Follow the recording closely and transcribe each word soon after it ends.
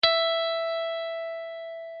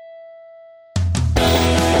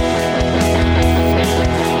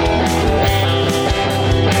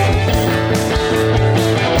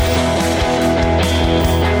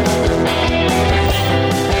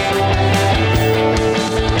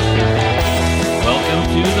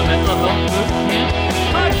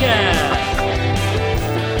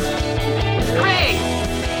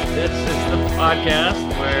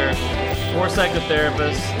podcast where four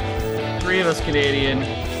psychotherapists, three of us Canadian,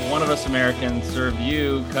 one of us American, serve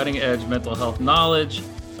you cutting-edge mental health knowledge.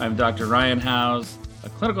 I'm Dr. Ryan Howes, a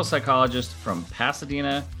clinical psychologist from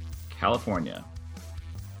Pasadena, California.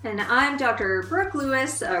 And I'm Dr. Brooke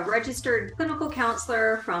Lewis, a registered clinical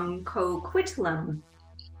counselor from Coquitlam.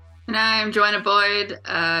 And I'm Joanna Boyd,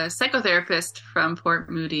 a psychotherapist from Port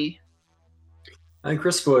Moody. I'm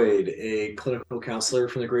Chris Boyd, a clinical counselor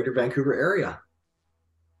from the Greater Vancouver area.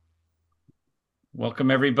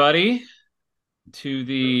 Welcome, everybody, to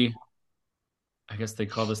the, I guess they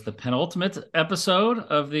call this the penultimate episode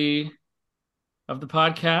of the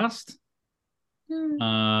podcast.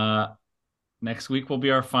 Next week will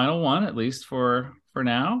be our final one, at least for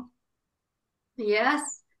now. Yes.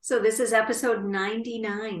 So this is episode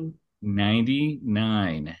 99.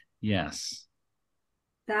 99. Yes.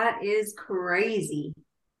 That is crazy.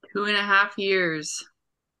 2.5 years.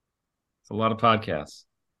 It's a lot of podcasts.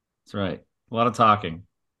 That's right. A lot of talking.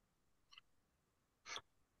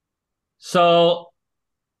 So,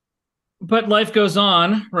 but life goes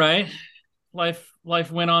on, right? Life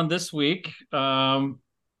went on this week. Down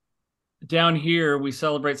here, we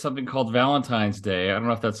celebrate something called Valentine's Day. I don't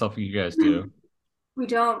know if that's something you guys do. We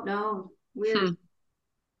don't know. Weird.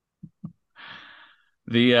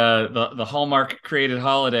 The Hallmark created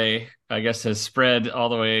holiday, I guess, has spread all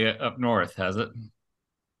the way up north, has it?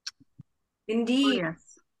 Indeed. Oh,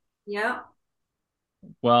 yes. Yeah.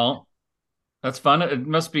 Well, that's fun. It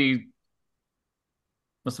must have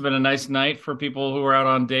been a nice night for people who were out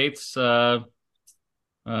on dates.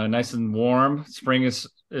 Nice and warm. Spring is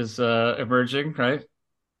emerging, right?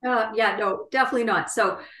 Yeah, no, definitely not.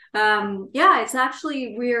 So, it's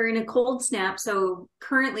actually, we're in a cold snap. So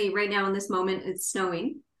currently right now in this moment, it's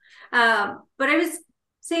snowing. But I was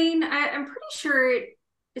saying, I'm pretty sure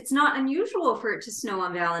it's not unusual for it to snow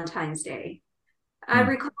on Valentine's Day. I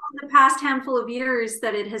recall the past handful of years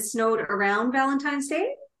that it has snowed around Valentine's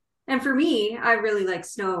Day. And for me, I really like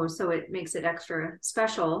snow, so it makes it extra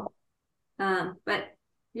special. But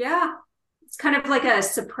yeah, it's kind of like a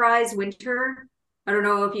surprise winter. I don't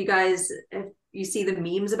know if you see the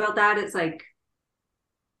memes about that. It's like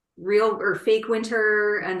real or fake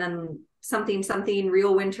winter, and then something,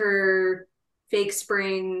 real winter, fake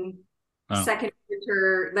spring, second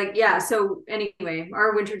winter. Like, yeah. So anyway,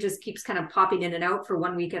 our winter just keeps kind of popping in and out for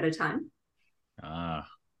 1 week at a time.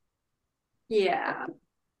 Yeah.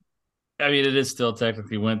 I mean, it is still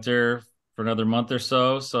technically winter for another month or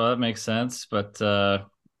so that makes sense. But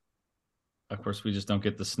of course, we just don't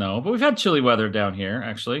get the snow. But we've had chilly weather down here,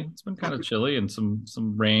 actually. It's been kind of chilly, and some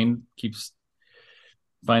rain keeps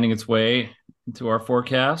finding its way into our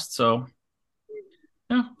forecast. So,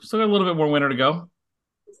 yeah, still got a little bit more winter to go.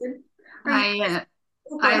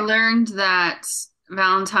 I learned that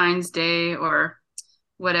Valentine's Day, or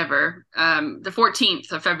whatever, the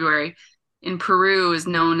 14th of February in Peru is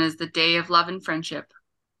known as the Day of Love and Friendship.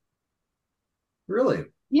 Really?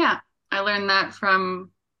 Yeah, I learned that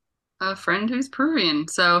from a friend who's Peruvian.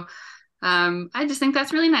 So I just think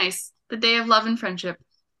that's really nice. The Day of Love and Friendship.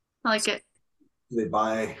 I like it. Do they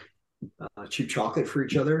buy cheap chocolate for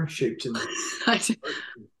each other shaped in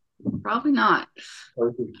Probably not.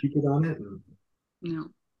 or Cupid on it? No.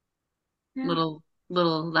 Yeah.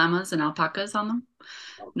 Little llamas and alpacas on them.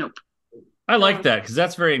 Nope. I like that because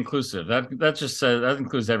that's very inclusive. That just says that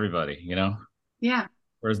includes everybody, you know? Yeah.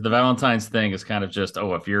 Whereas the Valentine's thing is kind of just,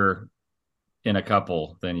 if you're in a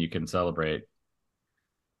couple, then you can celebrate.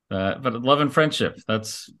 But love and friendship,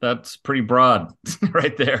 that's pretty broad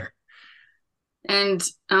right there. And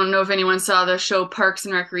I don't know if anyone saw the show Parks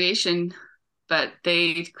and Recreation, but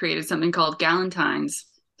they created something called Galentine's.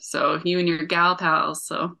 So you and your gal pals.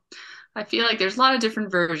 So I feel like there's a lot of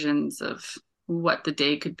different versions of what the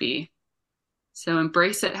day could be. So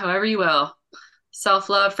embrace it however you will.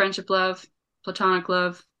 Self-love, friendship love, platonic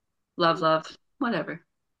love, love, whatever.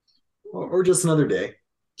 Or just another day.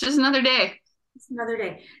 Just another day. It's another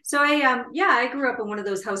day. So I grew up in one of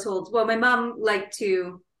those households. Well, my mom liked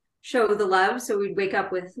to show the love. So we'd wake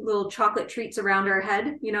up with little chocolate treats around our head,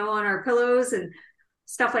 on our pillows and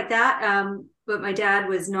stuff like that. But my dad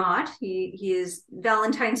was not. He is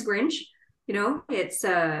Valentine's Grinch. It's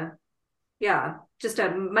just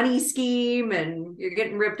a money scheme, and you're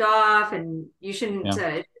getting ripped off, and you shouldn't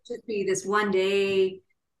just be this one day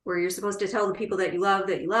where you're supposed to tell the people that you love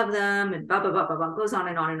them, and blah, blah, blah, blah, blah, goes on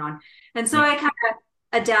and on and on. And so I kind of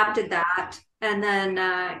adapted that. And then,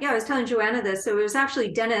 I was telling Joanna this. So it was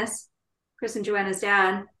actually Dennis, Chris and Joanna's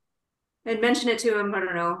dad. I had mentioned it to him, I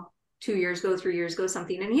don't know, 2 years ago, 3 years ago,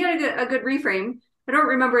 something. And he had a good reframe. I don't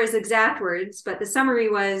remember his exact words, but the summary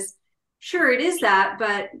was, sure, it is that,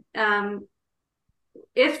 but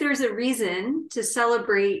if there's a reason to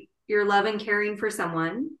celebrate your love and caring for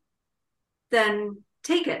someone, then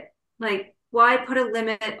take it. Like, why put a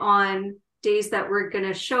limit on days that we're going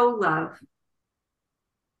to show love?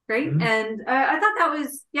 Right. Mhm. And I thought that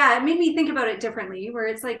was, yeah, it made me think about it differently, where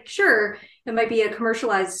it's like, sure, it might be a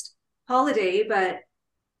commercialized holiday, but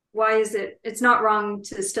why is it's not wrong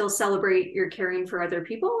to still celebrate your caring for other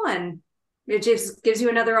people. And it just gives you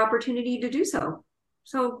another opportunity to do so.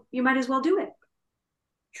 So you might as well do it.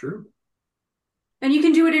 True. And you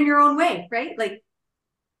can do it in your own way, right? Like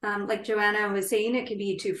Joanna was saying, it could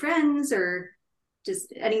be to friends or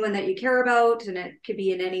just anyone that you care about. And it could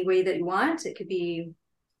be in any way that you want. It could be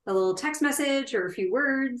a little text message or a few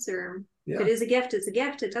words, or if Yeah. it is a gift, it's a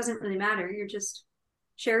gift. It doesn't really matter. You're just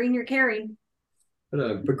sharing your caring.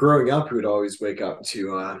 But growing up, we would always wake up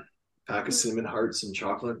to a pack of cinnamon hearts and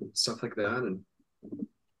chocolate and stuff like that. And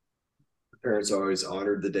parents always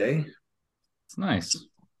honored the day, It's nice.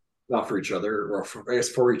 not for each other, or I guess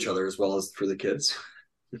for each other as well as for the kids.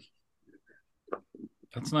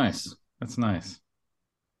 That's nice. That's nice.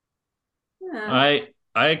 Yeah.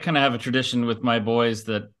 I kind of have a tradition with my boys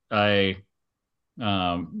that I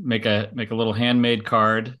make a little handmade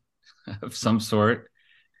card of some sort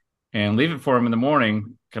and leave it for them in the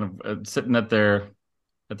morning, kind of sitting at the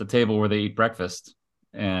table where they eat breakfast,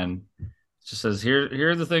 and it just says, here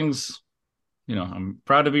are the things, I'm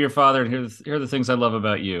proud to be your father, and here are the things I love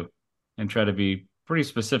about you, and try to be pretty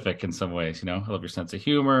specific in some ways. I love your sense of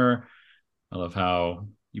humor. I love how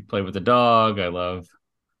you play with the dog. I love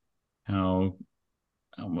how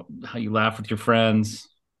how you laugh with your friends,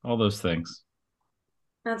 all those things.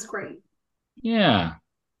 That's great. Yeah,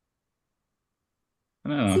 I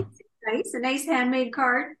don't Seems know. nice. A nice handmade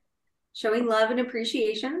card showing love and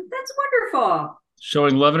appreciation. That's wonderful.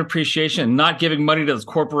 Showing love and appreciation, and not giving money to those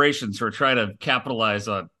corporations who are trying to capitalize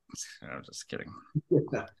on. I'm just kidding.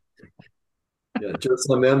 Yeah. Yeah. Just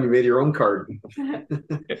on them, you made your own card.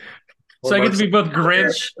 So Or I get to Mark's be both out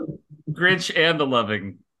there. Grinch and the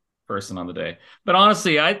loving person on the day. But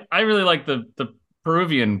honestly, I really like the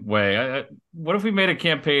Peruvian way. What if we made a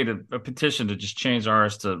campaign, a petition to just change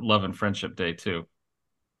ours to Love and Friendship Day too,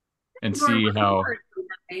 and We're see working how. hard on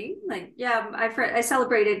that, eh? Like, yeah, I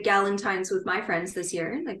celebrated Galentine's with my friends this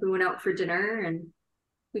year. Like, we went out for dinner, and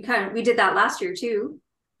we did that last year too.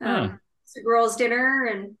 Yeah, It's a girls' dinner,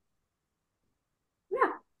 and yeah,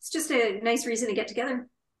 it's just a nice reason to get together.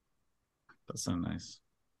 that's so nice.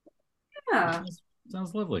 Yeah,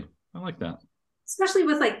 Sounds lovely. I like that. especially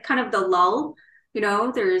with like kind of the lull.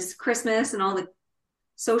 There's Christmas and all the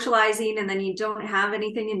socializing, and then you don't have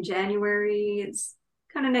anything in January. It's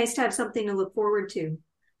kind of nice to have something to look forward to.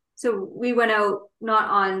 So we went out not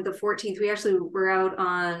on the 14th. We actually were out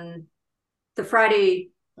on the Friday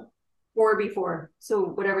or before. So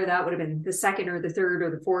whatever that would have been, the second or the third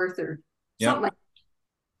or the fourth or something Yep. like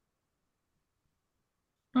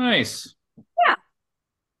Nice. that. Yeah,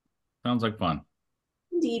 Sounds like fun.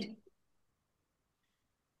 indeed.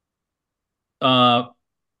 Uh,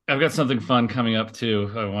 I've got something fun coming up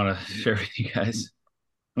too. I want to share with you guys.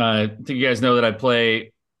 I think you guys know that I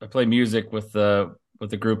play music with a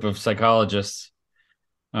group of psychologists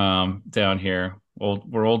down here.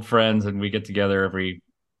 We're old friends, and we get together every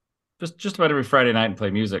just about every Friday night and play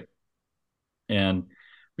music. And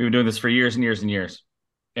we've been doing this for years and years and years.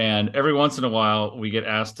 And every once in a while, we get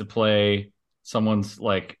asked to play someone's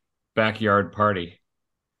like backyard party.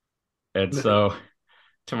 And so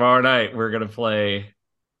tomorrow night we're gonna play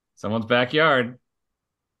someone's backyard,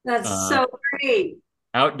 That's uh, so great.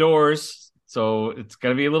 outdoors. So it's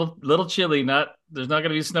gonna be a little chilly. There's not gonna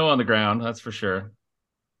be snow on the ground, that's for sure.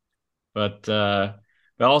 But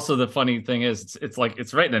also the funny thing is it's like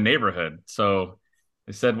it's right in the neighborhood. So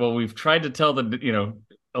they said, well, we've tried to tell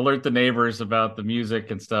alert the neighbors about the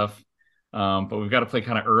music and stuff. But we've got to play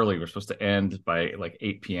kind of early. We're supposed to end by like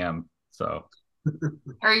 8 p.m. So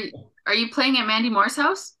Are you playing at Mandy Moore's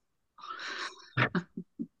house?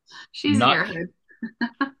 She's in your not hood.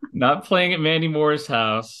 not playing at Mandy Moore's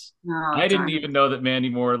house. Oh, I didn't darn it. even know that Mandy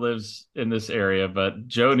Moore lives in this area, but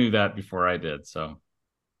Joe knew that before I did. So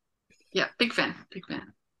Yeah, big fan. Big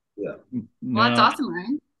fan. Yeah. Well, that's no, awesome,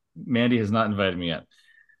 Ryan. Mandy has not invited me yet.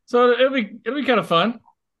 So it'll be kind of fun.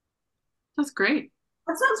 That's great.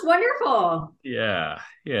 That sounds wonderful. Yeah,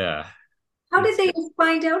 yeah. How did It's they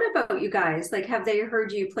find out about you guys? Like, have they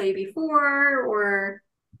heard you play before or?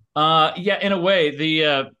 yeah, in a way,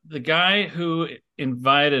 the guy who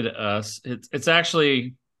invited us, it's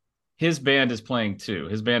actually his band is playing too.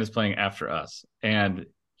 His band is playing after us. And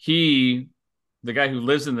the guy who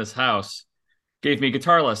lives in this house, gave me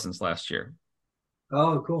guitar lessons last year.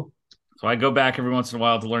 Oh, cool. So I go back every once in a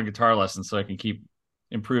while to learn guitar lessons so I can keep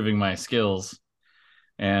improving my skills.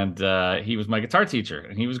 And he was my guitar teacher,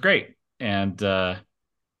 and he was great. And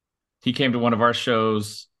he came to one of our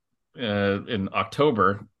shows in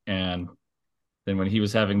October, and then when he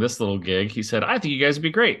was having this little gig, he said, "I think you guys would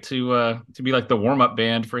be great to be like the warm up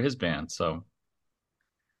band for his band." So I'm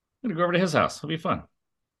gonna go over to his house. It'll be fun.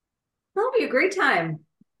 That'll be a great time.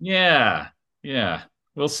 Yeah, yeah.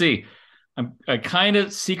 We'll see. I kind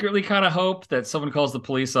of secretly kind of hope that someone calls the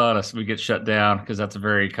police on us and we get shut down because that's a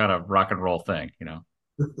very kind of rock and roll thing, you know.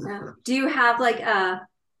 Yeah. Do you have like a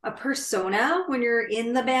persona when you're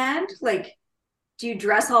in the band? Like, do you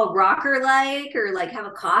dress all rocker like, or like have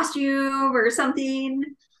a costume or something?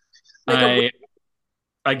 Like a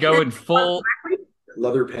I I go in full.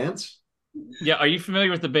 Leather pants. Yeah, are you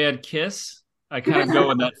familiar with the band Kiss? I kind of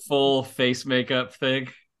go in that full face makeup thing.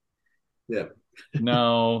 Yeah.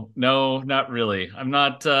 No, no, not really. I'm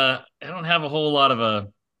not. I don't have a whole lot of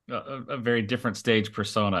a very different stage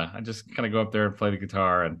persona. I just kind of go up there and play the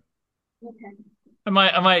guitar, and Okay. I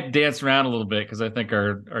might dance around a little bit because I think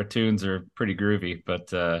our tunes are pretty groovy.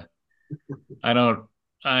 But I don't.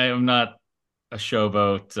 I am not a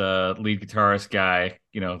showboat lead guitarist guy.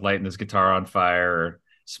 You know, lighting his guitar on fire or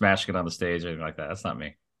smashing it on the stage or anything like that. That's not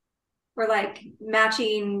me. Or like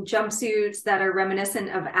matching jumpsuits that are reminiscent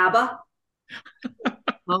of ABBA.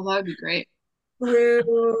 Oh, that would be great.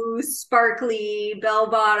 Blue, sparkly,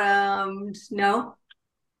 bell-bottomed. No?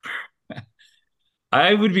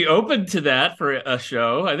 I would be open to that for a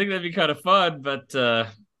show. I think that'd be kind of fun, but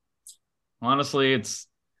honestly, it's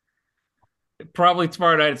probably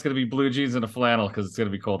tomorrow night. It's going to be blue jeans and a flannel because it's going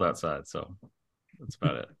to be cold outside. So that's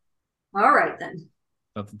about it. All right then.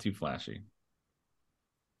 Nothing too flashy.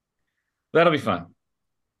 That'll be fun.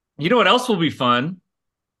 You know what else will be fun?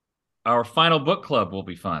 Our final book club will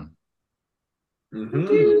be fun.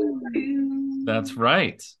 Mm-hmm. That's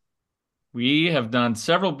right. We have done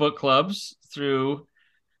several book clubs through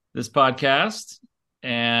this podcast,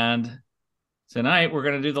 and tonight we're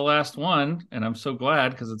going to do the last one, and I'm so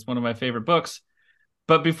glad because it's one of my favorite books.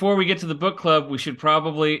 But before we get to the book club, we should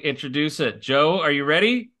probably introduce it. Joe, are you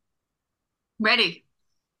ready? Ready.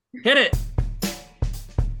 Hit it.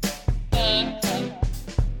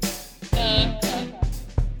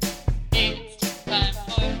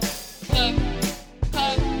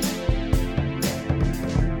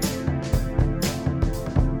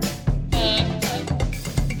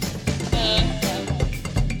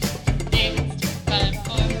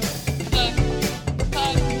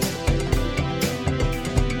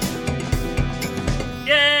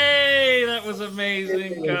 Yay! That was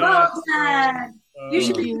amazing. Well done. You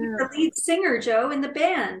should be Yeah. the lead singer, Joe, in the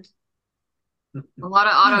band. A lot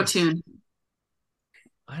of auto tune.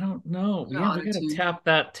 I don't know. No, Yeah, we got to auto-tune. tap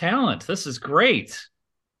that talent. This is great.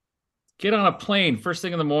 Get on a plane first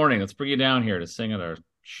thing in the morning. Let's bring you down here to sing at our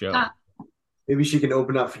show. Ah. Maybe she can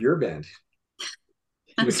open up for your band.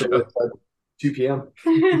 It's like 2 p.m.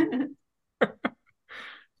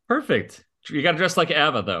 Perfect. You got to dress like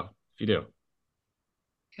Ava, though, if you do.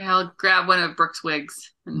 Okay, I'll grab one of Brooke's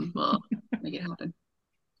wigs and we'll make it happen.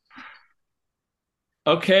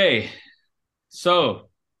 Okay. So,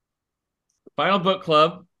 final book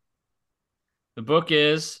club. The book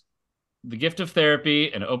is The Gift of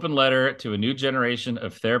Therapy, an open letter to a new generation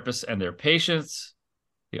of therapists and their patients.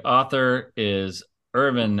 The author is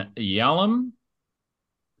Irvin Yalom,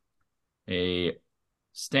 a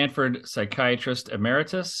Stanford psychiatrist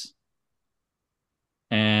emeritus.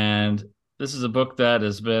 And this is a book that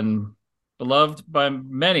has been beloved by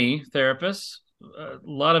many therapists. A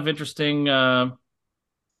lot of interesting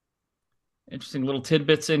little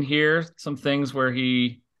tidbits in here. Some things where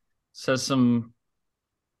he says some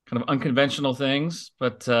kind of unconventional things,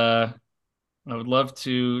 but I would love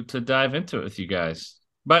to dive into it with you guys.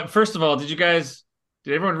 But first of all, did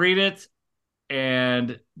everyone read it?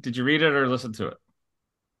 And did you read it or listen to it?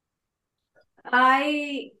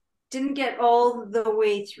 I didn't get all the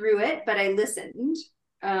way through it, but I listened.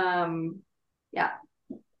 Yeah.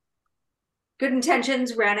 Good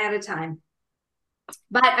intentions ran out of time.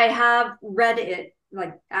 But I have read it,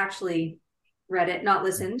 like actually read it, not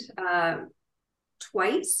listened,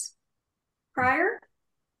 twice prior.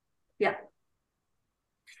 Yeah.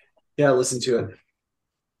 Yeah, listen to it.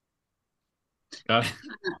 Got it.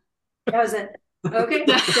 That was it. Okay.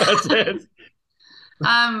 That's it.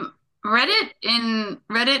 Read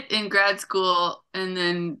it in grad school and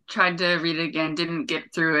then tried to read it again. Didn't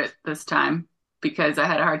get through it this time because I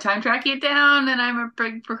had a hard time tracking it down and I'm a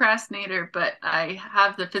big procrastinator, but I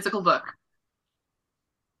have the physical book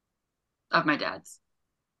of my dad's.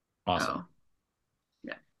 Awesome. So,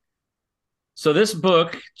 yeah. So this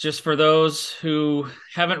book, just for those who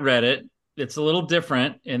haven't read it, it's a little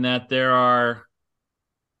different in that there are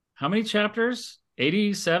how many chapters?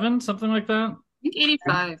 87, something like that. I think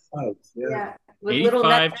 85. Oh, yeah. Yeah, with little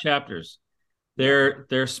nuts. 85 chapters. Yeah.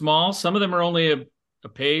 They're small. Some of them are only a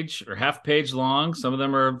page or half page long. Some of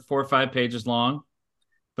them are 4 or 5 pages long,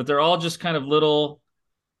 but they're all just kind of little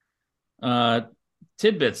uh,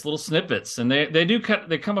 tidbits, little snippets, and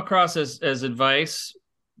they come across as advice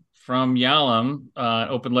from Yalom,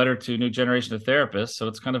 open letter to new generation of therapists. So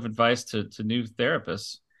it's kind of advice to new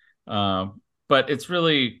therapists, uh, but it's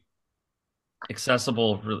really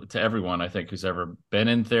accessible to everyone. I think who's ever been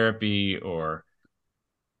in therapy or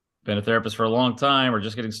been a therapist for a long time or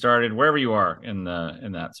just getting started, wherever you are in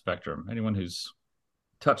that spectrum. Anyone who's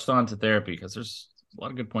touched on to therapy, because there's a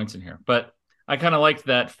lot of good points in here. But I kind of liked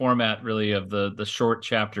that format really of the short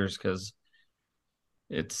chapters because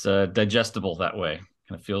it's digestible that way.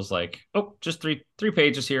 Kind of feels like, oh, just three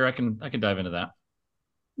pages here. I can dive into that.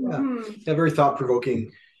 Yeah. Mhm. Yeah, very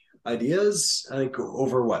thought-provoking ideas. I think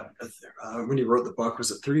over what when he wrote the book,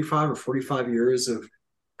 was it 35 or 45 years of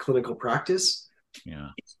clinical practice? Yeah.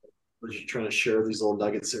 Was he trying to share these little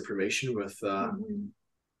nuggets of information with Mhm.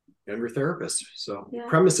 younger therapists? So Yeah. the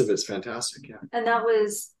premise of it's fantastic. Yeah, And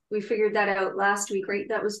we figured that out last week, right?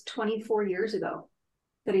 That was 24 years ago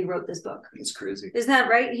that he wrote this book. it's crazy. Isn't that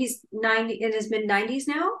right? He's 90 in his mid 90s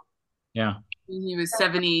now. Yeah. He was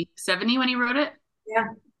 70 when he wrote it. Yeah.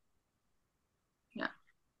 Yeah.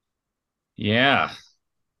 Yeah.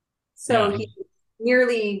 So Yeah. he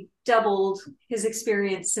nearly doubled his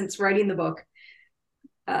experience since writing the book.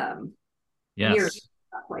 Nearly, Yes.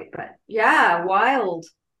 not quite, but yeah, wild.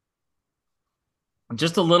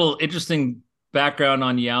 Just a little interesting background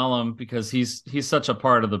on Yalom because he's such a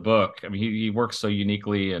part of the book. I mean, he works so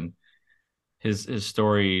uniquely, and his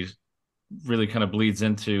story really kind of bleeds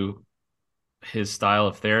into his style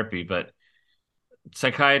of therapy. But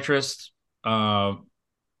psychiatrist,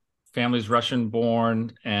 family's Russian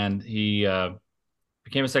born, and he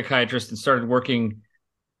became a psychiatrist and started working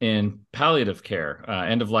in palliative care,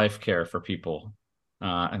 end of life care for people.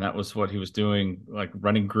 And that was what he was doing, like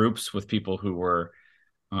running groups with people who were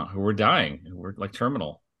dying, who were like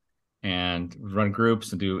terminal, and run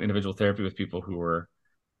groups and do individual therapy with people who were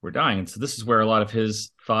dying. And so this is where a lot of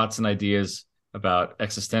his thoughts and ideas about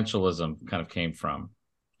existentialism kind of came from.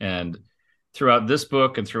 And throughout this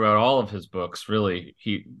book and throughout all of his books, really,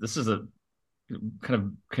 this is a kind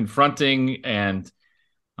of confronting and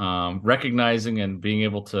recognizing and being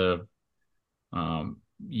able to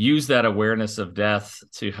use that awareness of death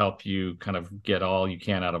to help you kind of get all you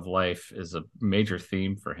can out of life is a major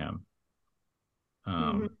theme for him.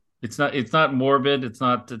 Mhm. It's not morbid.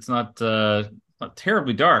 Not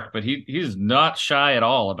terribly dark, but he's not shy at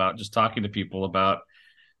all about just talking to people about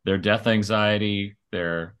their death anxiety,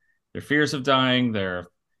 their fears of dying, their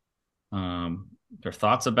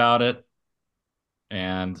thoughts about it,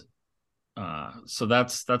 and so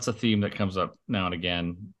that's a theme that comes up now and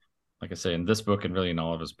again, like I say, in this book and really in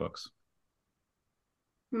all of his books,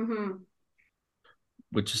 Mhm.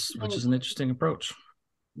 which is an interesting approach.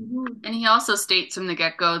 Mhm. And he also states from the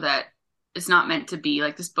get-go that it's not meant to be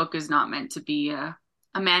like this book is not meant to be a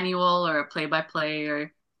manual or a play-by-play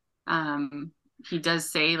or he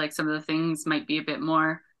does say like some of the things might be a bit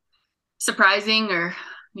more surprising or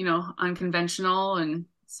unconventional, and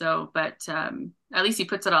so but at least he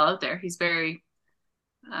puts it all out there. He's very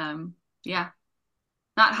yeah,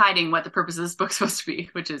 not hiding what the purpose of this book's supposed to be,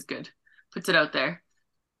 which is good. Puts it out there.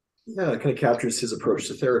 Yeah, it kind of captures his approach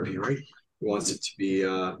to therapy, right? He wants it to be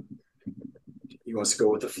he wants to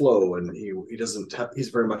go with the flow, and he doesn't he's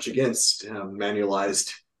very much against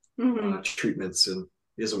manualized Mhm. treatments, and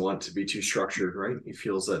he doesn't want to be too structured, right? He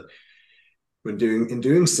feels that in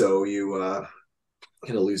doing so you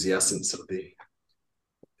kind of lose the essence of the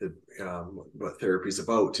what therapy is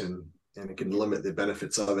about, and it can limit the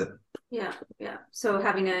benefits of it. Yeah, yeah. So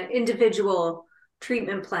having an individual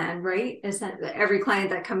treatment plan, right? Is that every client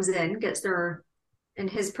that comes in gets in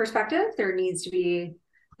his perspective, there needs to be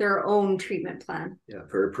their own treatment plan. Yeah,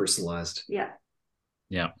 very personalized. Yeah.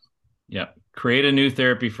 Yeah. Yeah. Create a new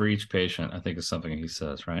therapy for each patient, I think is something he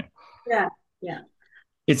says, right? Yeah. Yeah.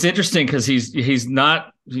 It's interesting because he's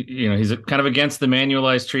not, he's kind of against the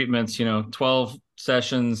manualized treatments, 12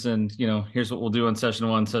 sessions and, here's what we'll do in session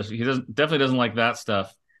one session. He definitely doesn't like that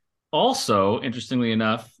stuff. Also, interestingly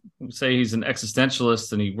enough, say he's an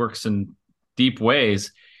existentialist and he works in deep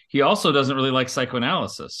ways. He also doesn't really like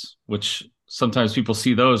psychoanalysis, which sometimes people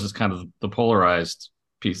see those as kind of the polarized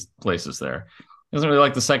places there. He doesn't really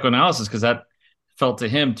like the psychoanalysis because that felt to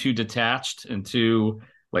him too detached and too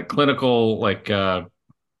like clinical,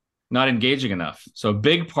 not engaging enough. So a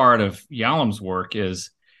big part of Yalom's work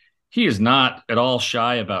is he is not at all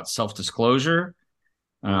shy about self-disclosure.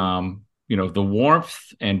 The warmth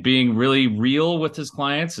and being really real with his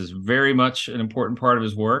clients is very much an important part of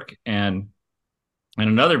his work. And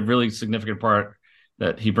another really significant part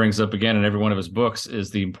that he brings up again in every one of his books is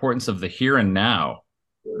the importance of the here and now,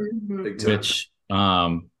 which,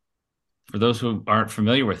 for those who aren't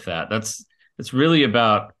familiar with that, it's really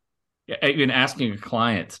about even asking a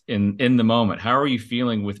client in the moment, how are you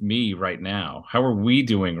feeling with me right now? How are we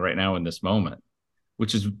doing right now in this moment?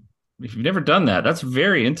 Which is, if you've never done that, that's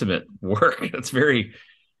very intimate work. That's very,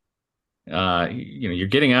 you're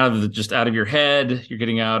getting just out of your head, you're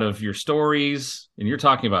getting out of your stories, and you're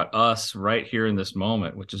talking about us right here in this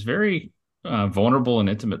moment, which is very vulnerable and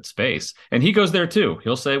intimate space. And he goes there too.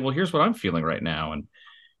 He'll say, well, here's what I'm feeling right now. And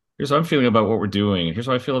here's how I'm feeling about what we're doing. And here's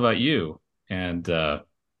how I feel about you. And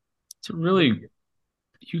it's a really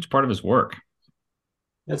huge part of his work.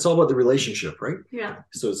 It's all about the relationship, right? Yeah.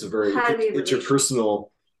 So it's a very interpersonal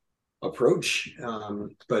approach,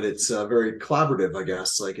 but it's very collaborative, I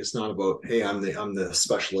guess. Like, it's not about, hey, I'm the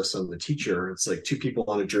specialist, I'm the teacher. It's like two people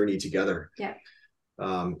on a journey together. Yeah.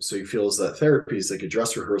 So he feels that therapy is like a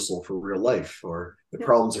dress rehearsal for real life, or the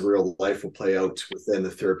problems of real life will play out within the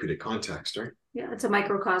therapeutic context, right? Yeah, it's a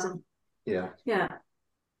microcosm. Yeah. Yeah.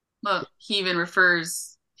 Well, he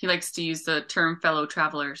likes to use the term fellow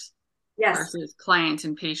travelers. Yes. Versus client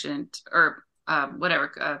and patient, or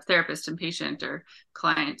therapist and patient, or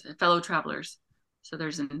client, fellow travelers. So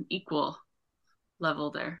there's an equal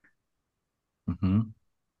level there. Mm-hmm.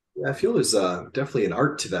 Yeah, I feel there's definitely an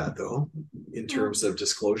art to that, though, in terms of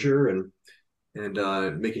disclosure and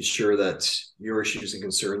making sure that your issues and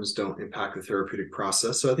concerns don't impact the therapeutic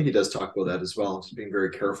process. So I think he does talk about that as well, just being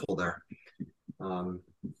very careful there.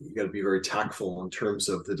 You got to be very tactful in terms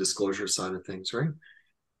of the disclosure side of things, right?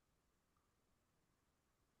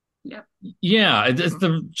 Yep. Yeah, it's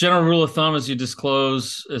the general rule of thumb is you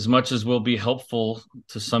disclose as much as will be helpful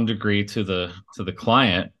to some degree to the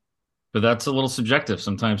client, but that's a little subjective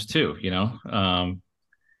sometimes too.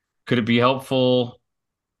 Could it be helpful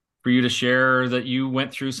for you to share that you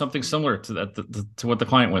went through something similar to that to what the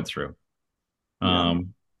client went through?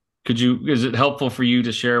 Is it helpful for you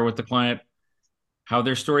to share with the client how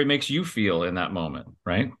their story makes you feel in that moment,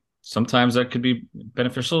 right? Sometimes that could be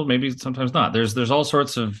beneficial, maybe sometimes not. There's all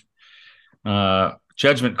sorts of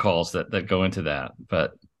judgment calls that go into that.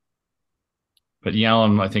 But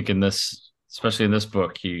Yalom, I think especially in this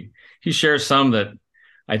book, he shares some that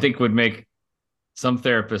I think would make some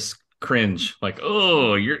therapists cringe, like,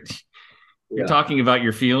 oh, you're talking about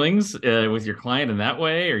your feelings with your client in that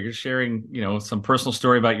way, or you're sharing, some personal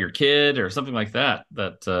story about your kid or something like that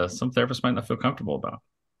some therapists might not feel comfortable about.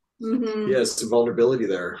 Mm-hmm. Yeah, some vulnerability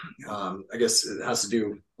there. I guess it has to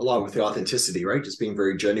do a lot with the authenticity, right? Just being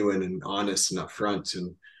very genuine and honest and upfront.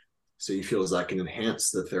 And so he feels that can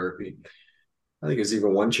enhance the therapy. I think there's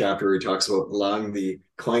even one chapter where he talks about allowing the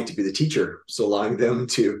client to be the teacher. So allowing them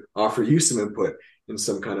to offer you some input in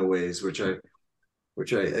some kind of ways, which I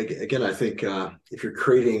think if you're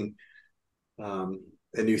creating a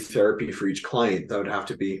new therapy for each client, that would have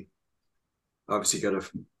to be, obviously you got to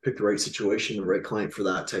pick the right situation, the right client for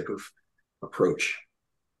that type of approach.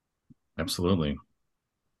 Absolutely.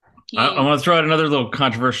 I want to throw out another little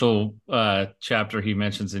controversial chapter he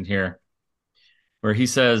mentions in here, where he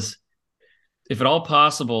says, if at all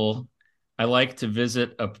possible, I like to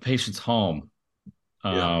visit a patient's home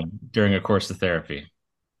during a course of therapy.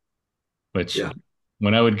 Which,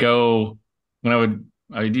 when I would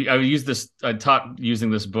use this, I taught using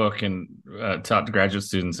this book and taught to graduate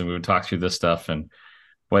students, and we would talk through this stuff, and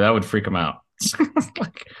boy, that would freak them out.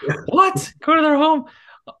 What? Go to their home?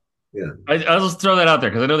 Yeah. I'll just throw that out there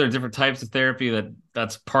because I know there are different types of therapy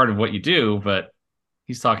that's part of what you do, but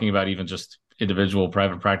he's talking about even just individual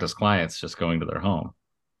private practice clients just going to their home.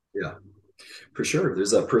 Yeah, for sure.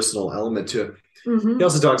 There's that personal element to it. Mm-hmm. He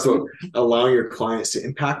also talks about allowing your clients to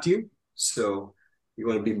impact you. So you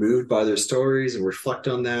want to be moved by their stories and reflect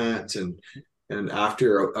on that, and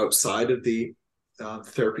after, outside of the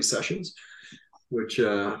therapy sessions, which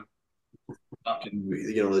often,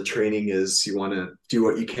 the training is you want to do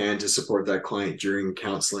what you can to support that client during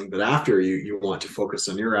counseling, but after you want to focus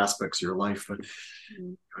on your aspects of your life. But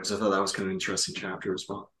I thought that was kind of an interesting chapter as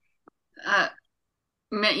well.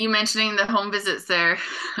 You mentioning the home visits there,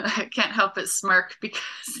 I can't help but smirk,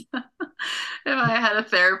 because if I had a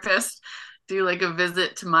therapist do like a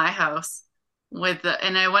visit to my house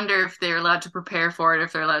and I wonder if they're allowed to prepare for it,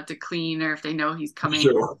 if they're allowed to clean, or if they know he's coming,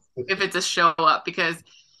 sure. If it's a show up, because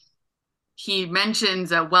he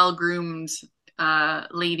mentions a well-groomed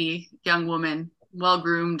lady, young woman,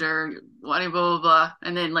 well-groomed, or blah, blah, blah, blah.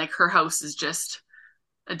 And then like her house is just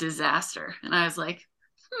a disaster. And I was like,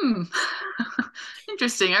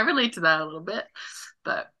 interesting. I relate to that a little bit,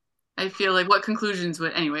 but I feel like what conclusions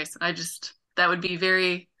would, anyways, that would be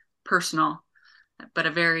very personal, but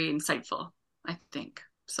a very insightful, I think.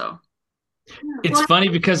 So, It's Well, funny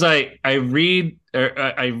because I read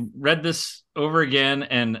this over again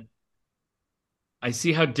and I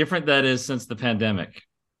see how different that is since the pandemic,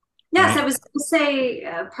 yes, I right? was going to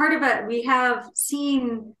say part of it, we have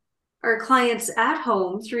seen our clients at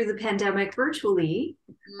home through the pandemic virtually.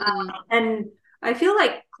 mm, And I feel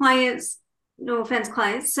like clients, no offense,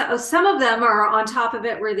 clients, so some of them are on top of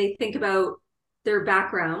it where they think about their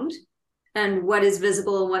background and what is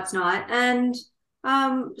visible and what's not. And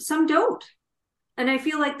some don't. And I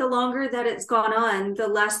feel like the longer that it's gone on, the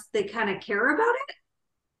less they kind of care about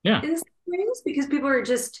Yeah. it in some ways because people are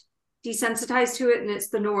just desensitized to it and it's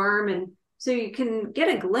the norm. And so you can get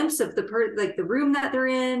a glimpse of like the room that they're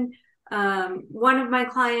in. One of my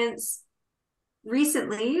clients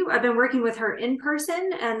recently, I've been working with her in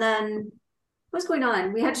person, and then what's going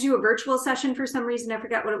on? We had to do a virtual session for some reason. I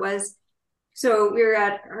forgot what it was. So we were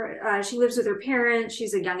at her, she lives with her parents.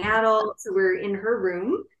 She's a young adult. So we're in her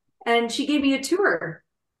room, and she gave me a tour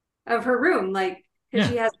of her room, like, because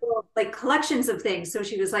Yeah. she has little, like collections of things. So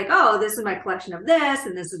she was like, "Oh, this is my collection of this,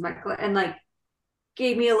 and this is my," and like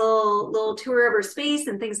gave me a little tour of her space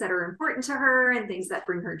and things that are important to her and things that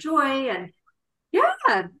bring her joy. And yeah,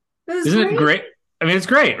 it was Isn't it great. great? I mean, it's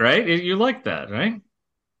great, right? You like that, right?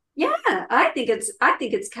 Yeah, I think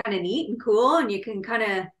it's kind of neat and cool, and you can kind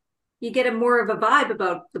of you get a more of a vibe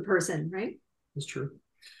about the person, right? That's true.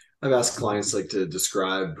 I've asked clients like to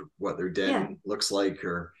describe what their Yeah. den looks like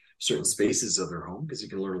or certain spaces of their home because you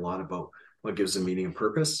can learn a lot about what gives them meaning and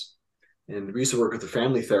purpose. And we used to work with a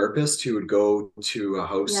family therapist who would go to a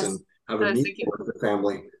house and Yes. have a I was meeting thinking, with the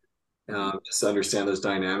family just to understand those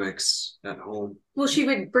dynamics at home. Well, she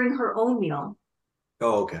would bring her own meal.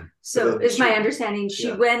 Oh, okay. But So then is my understanding she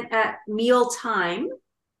yeah, went at meal time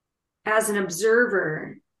as an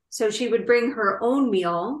observer. So she would bring her own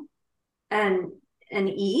meal and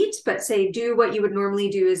eat, but say do what you would normally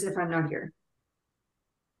do as if I'm not here.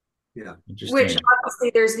 yeah, Which Interesting.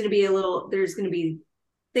 obviously there's going to be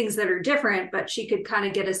things that are different, but she could kind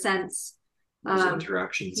of get a sense. those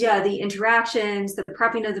interactions. Yeah, the interactions, the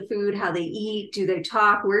prepping of the food, how they eat, do they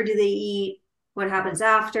talk, where do they eat, what happens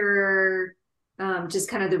after, just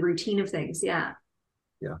kind of the routine of things. Yeah.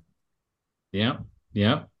 Yeah. Yeah.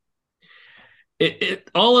 Yeah.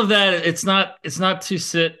 All of that, it's not to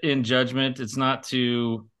sit in judgment. It's not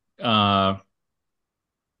to uh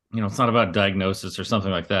it's not about diagnosis or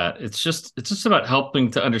something like that. It's just about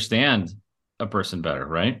helping to understand a person better,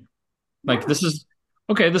 right? Like Yeah. this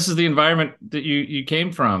is the environment that you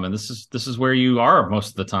came from, and this is where you are most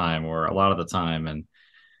of the time or a lot of the time,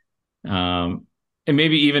 um and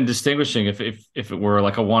maybe even distinguishing if it were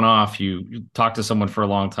like a one-off, you talk to someone for a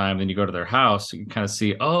long time, then you go to their house, you can kind of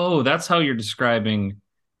see, oh, that's how you're describing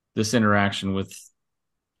this interaction with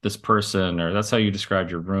this person, or that's how you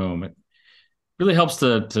described your room. It really helps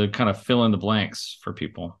to kind of fill in the blanks for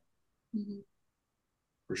people. mhm.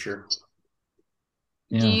 For sure.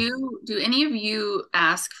 Yeah. Do any of you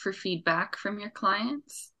ask for feedback from your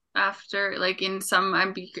clients after, like in some,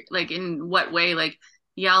 like in what way? Like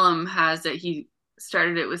Yalom has it, he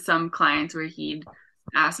started it with some clients where he'd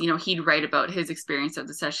ask, he'd write about his experience of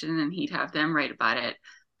the session and he'd have them write about it.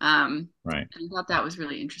 Right. I thought that was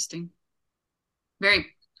really interesting.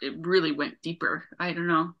 It really went deeper. I don't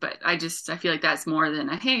know, but I feel like that's more than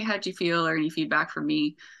a, hey, how'd you feel, or any feedback from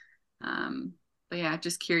me. Um, but yeah,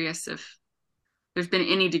 just curious if there's been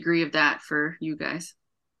any degree of that for you guys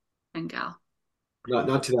and gal.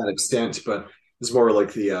 Not to that extent, but it's more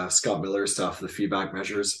like the Scott Miller stuff, the feedback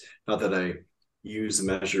measures. Not that I use the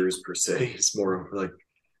measures per se. It's more of like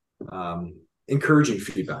um, encouraging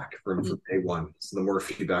feedback from day one. So the more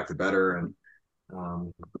feedback, the better, and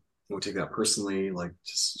um, don't take that personally. Like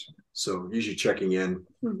just so usually checking in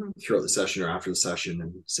Mhm. throughout the session or after the session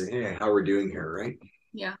and say, hey, how we're doing here, right?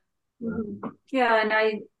 Yeah. Mhm. Yeah,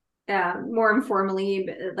 and more informally,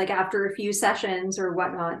 like after a few sessions or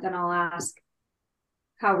whatnot, then I'll ask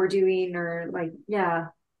how we're doing, or like, yeah,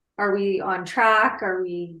 are we on track? Are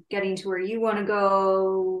we getting to where you want to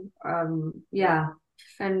go? Yeah.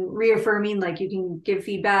 And reaffirming, like, you can give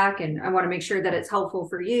feedback, and I want to make sure that it's helpful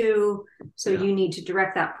for you. So Yeah. you need to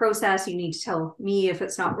direct that process. You need to tell me if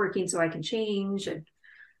it's not working so I can change. And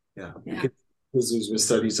Yeah. yeah. Because there's been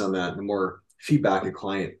studies on that. The more feedback a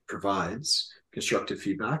client provides, constructive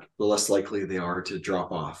feedback, the less likely they are to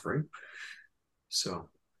drop off, right? So,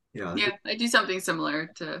 yeah. Yeah, I do something similar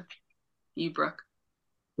to you, Brooke.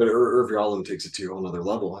 But Irvin Yalom takes it to a whole nother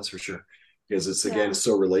level, that's for sure. because it's again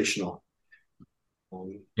so relational.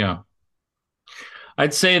 Yeah.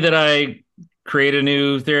 I'd say that I create a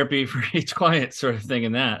new therapy for each client, sort of thing.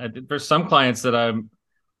 In that, there's some clients that I'm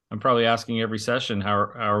probably asking every session, how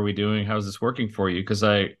are we doing? How's this working for you? Because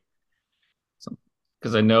I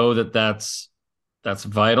know that that's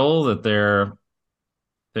vital. That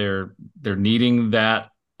they're needing that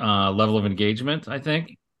level of engagement. I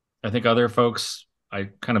think other folks, I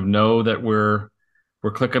kind of know that we're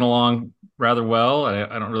clicking along rather well.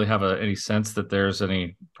 I don't really have any sense that there's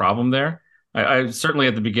any problem there. I certainly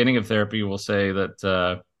at the beginning of therapy will say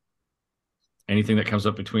that anything that comes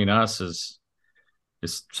up between us is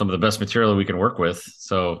some of the best material we can work with.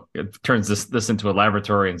 So it turns this into a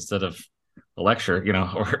laboratory instead of a lecture,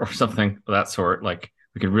 or something of that sort. Like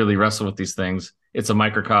we can really wrestle with these things. It's a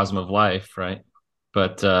microcosm of life, right?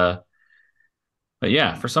 But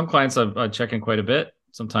yeah, for some clients, I check in quite a bit.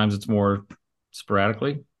 Sometimes it's more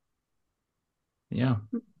sporadically. Yeah,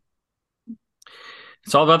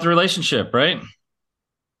 it's all about the relationship, right?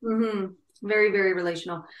 Very, very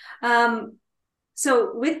relational.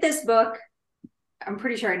 So with this book, I'm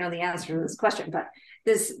pretty sure I know the answer to this question, but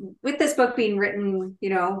with this book being written,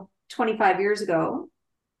 25 years ago,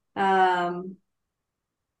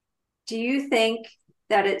 do you think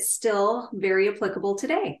that it's still very applicable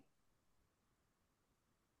today?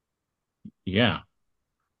 Yeah,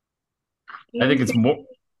 Do I think you it's think more. I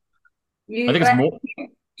you think it's more.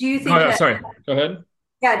 do you Oh, think yeah, that sorry. Go ahead.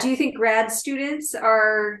 yeah, do you think grad students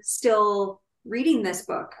are still reading this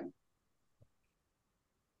book?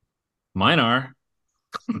 Mine are.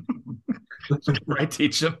 I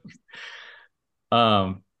teach them.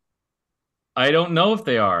 Um, I don't know if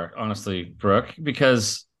they are, honestly, Brooke,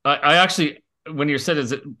 because I actually, when you said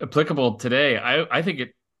is it applicable today, I think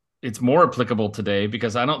it's more applicable today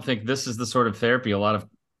because I don't think this is the sort of therapy a lot of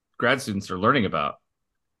grad students are learning about.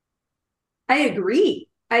 I agree.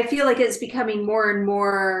 I feel like it's becoming more and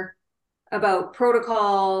more about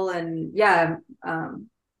protocol and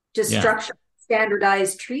just Yeah, structure,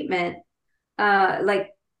 standardized treatment. Like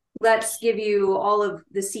let's give you all of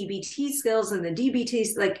the CBT skills and the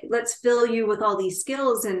DBT, like let's fill you with all these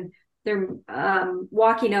skills, and they're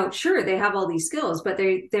walking out. Sure, they have all these skills, but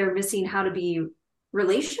they're missing how to be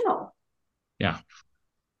relational, yeah.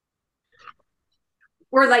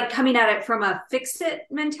 or like coming at it from a fix it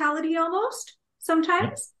mentality almost Yep.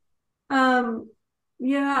 sometimes. Um,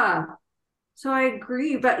 yeah, so I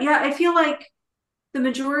agree, but yeah, I feel like the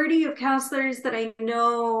majority of counselors that I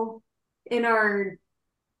know in our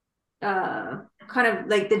kind of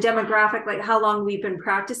like the demographic, like how long we've been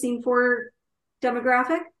practicing for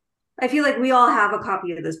demographic, I feel like we all have a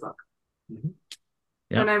copy of this book.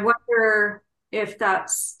 Yeah. And I wonder if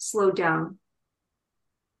that's slowed down.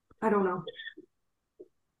 I don't know.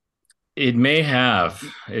 It may have.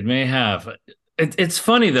 It may have. It's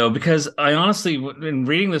funny though because I honestly, in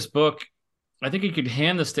reading this book, I think you could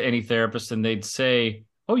hand this to any therapist and they'd say,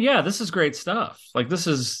 "Oh yeah, this is great stuff. Like this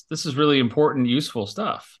is really important, useful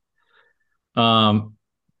stuff." Um,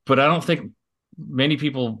 but I don't think many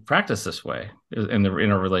people practice this way in a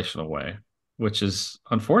relational way, which is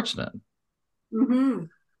unfortunate. Mm-hmm.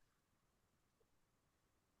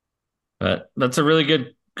 But that's a really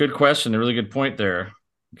good question, a really good point there,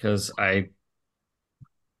 because I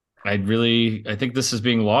think this is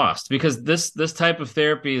being lost because this type of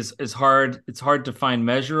therapy is hard. It's hard to find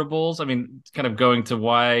measurables. I mean, kind of going to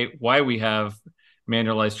why we have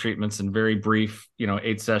manualized treatments and very brief,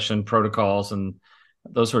 8 session protocols and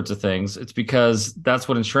those sorts of things. It's because that's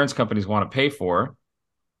what insurance companies want to pay for.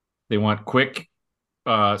 They want quick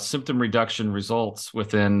symptom reduction results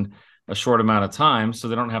within a short amount of time, so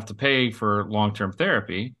they don't have to pay for long-term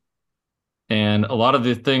therapy. And a lot of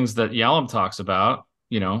the things that Yalom talks about,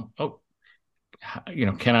 can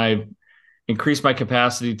I increase my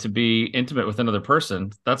capacity to be intimate with another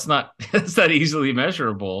person? That's not that's not easily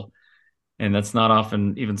measurable, and that's not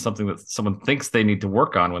often even something that someone thinks they need to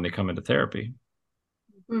work on when they come into therapy.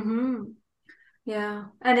 Mm-hmm. Yeah.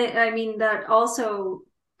 And I mean, that also,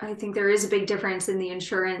 I think there is a big difference in the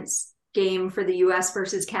insurance game for the US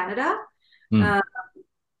versus Canada. Hmm. Uh,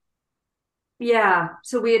 yeah.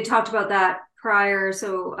 So we had talked about that prior.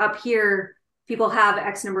 So up here, people have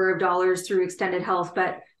X number of dollars through extended health,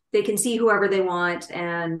 but they can see whoever they want.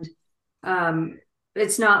 And um,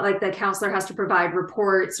 it's not like the counselor has to provide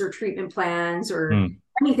reports or treatment plans or Hmm.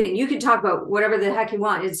 anything. You can talk about whatever the heck you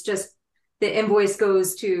want. It's just the invoice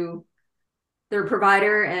goes to their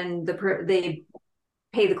provider and they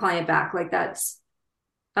pay the client back. Like that's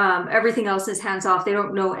everything else is hands off. They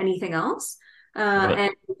don't know anything else. Love it.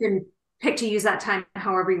 And you can pick to use that time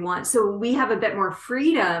however you want. So we have a bit more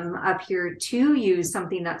freedom up here to use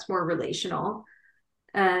something that's more relational.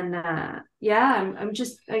 And yeah, I'm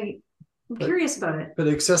curious about it. But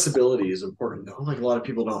accessibility is important though. Like a lot of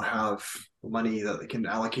people don't have money that they can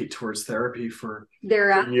allocate towards therapy for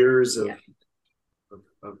years of, yeah.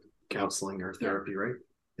 of counseling or therapy, right?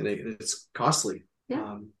 And it's costly.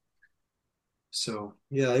 Yeah. So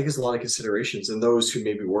yeah, I think there's a lot of considerations, and those who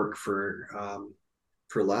maybe work for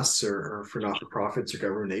less or for not-for-profits or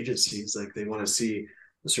government agencies, like they want to see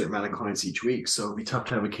a certain amount of clients each week. So it'd be tough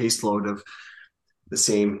to have a caseload of the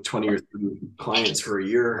same 20 or 30 clients for a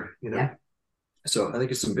year, you know? Yeah. So I think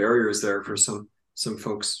there's some barriers there for some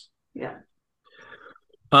folks. Yeah.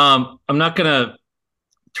 I'm not gonna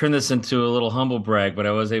turn this into a little humble brag, but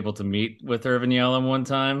I was able to meet with Irvin Yalom one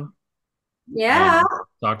time. Yeah.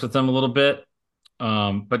 Talked with him a little bit.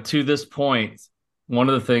 But to this point, one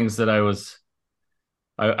of the things that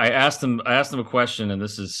I asked him a question, and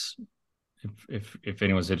this is if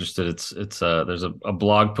anyone's interested, it's there's a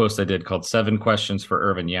blog post I did called 7 Questions for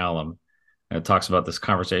Irvin Yalom, and it talks about this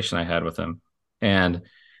conversation I had with him. And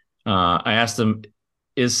I asked him,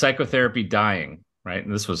 is psychotherapy dying? Right.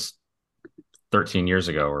 And this was 13 years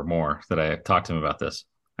ago or more that I talked to him about this.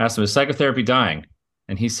 I asked him, is psychotherapy dying?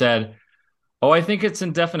 And he said, oh, I think it's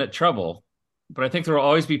in definite trouble, but I think there will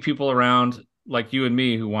always be people around like you and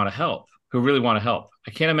me who want to help, who really want to help.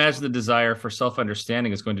 I can't imagine the desire for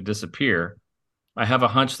self-understanding is going to disappear. I have a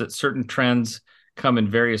hunch that certain trends come in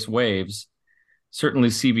various waves. Certainly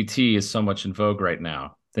CBT is so much in vogue right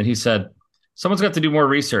now. Then he said, someone's got to do more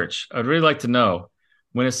research. I'd really like to know,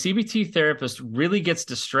 when a CBT therapist really gets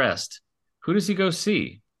distressed, who does he go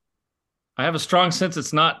see? I have a strong sense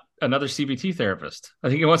it's not another CBT therapist. I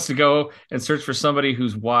think he wants to go and search for somebody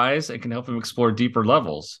who's wise and can help him explore deeper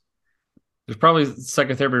levels. There's probably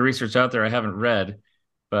psychotherapy research out there I haven't read,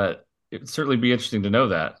 but it would certainly be interesting to know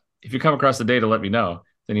that. If you come across the data, let me know.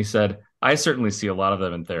 Then he said, I certainly see a lot of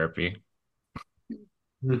them in therapy.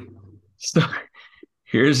 So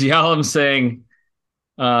here's Yalom saying,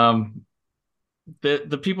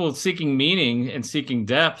 the people seeking meaning and seeking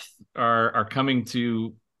depth are coming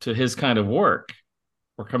to his kind of work,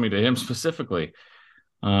 or coming to him specifically.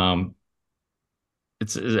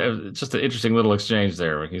 It's just an interesting little exchange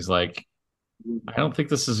there where he's like, I don't think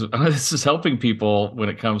this is helping people when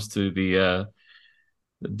it comes to the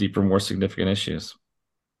deeper, more significant issues.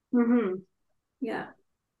 Mm-hmm. Yeah.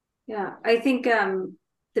 Yeah. I think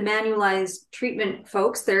the manualized treatment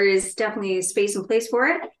folks, there is definitely a space and place for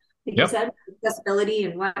it. Like you said, accessibility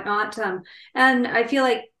and whatnot. And I feel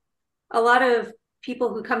like a lot of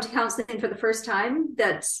people who come to counseling for the first time,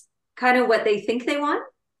 that's kind of what they think they want.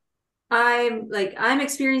 I'm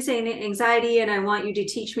experiencing anxiety and I want you to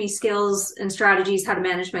teach me skills and strategies how to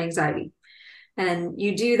manage my anxiety. And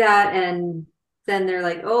you do that, and then they're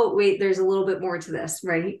like, oh, wait, there's a little bit more to this,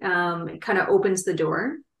 right? It kind of opens the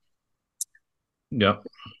door. Yep.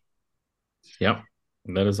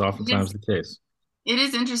 And that is oftentimes the case. It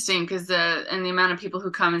is interesting because the amount of people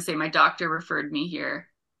who come and say, my doctor referred me here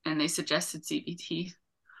and they suggested CBT.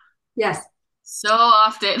 Yes. So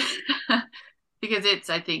often because it's,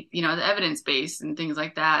 I think, the evidence-based and things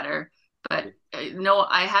like that but no,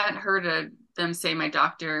 I haven't heard of them say my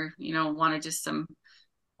doctor, wanted just some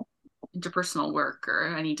interpersonal work, or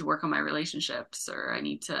I need to work on my relationships, or I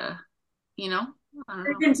need to, I don't know.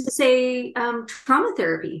 Even to say trauma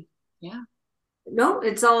therapy. Yeah. No,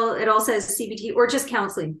 it all says CBT or just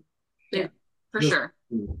counseling. Yeah, for sure.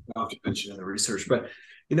 I'll have to mention in the research, but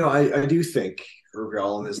I do think Irvin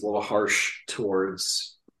Yalom is a little harsh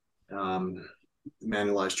towards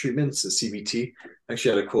manualized treatments, the CBT. I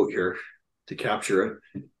actually had a quote here to capture it.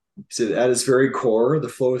 He said, at its very core, the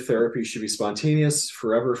flow of therapy should be spontaneous,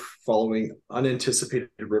 forever following unanticipated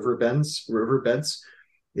riverbeds.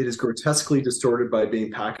 It is grotesquely distorted by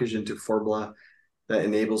being packaged into formula that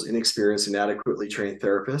enables inexperienced, inadequately trained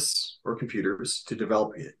therapists or computers to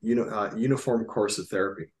develop a uniform course of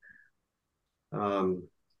therapy. And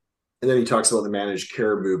then he talks about the managed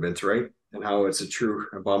care movement, right? And how it's a true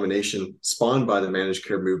abomination spawned by the managed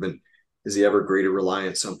care movement is the ever greater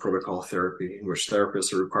reliance on protocol therapy, in which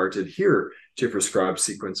therapists are required to adhere to a prescribed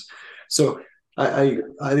sequence. So I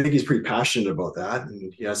think he's pretty passionate about that,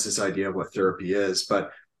 and he has this idea of what therapy is,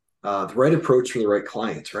 but the right approach for the right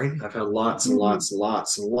client, right? I've had lots and lots and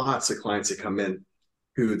lots and lots of clients that come in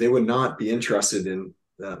who they would not be interested in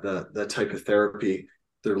the type of therapy,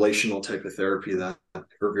 the relational type of therapy that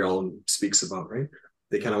Irvin Yalom speaks about, right?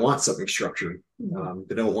 They kind of want something structured.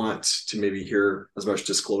 They don't want to maybe hear as much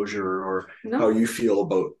disclosure or how you feel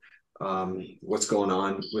about what's going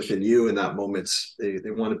on within you in that moment.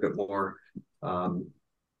 They want a bit more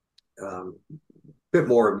bit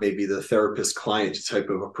more maybe the therapist client type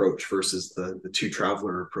of approach versus the two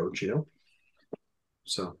traveler approach,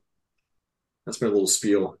 So that's my little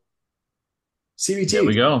spiel. There we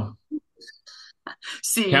CBT. go.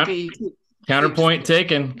 Count, CB. counterpoint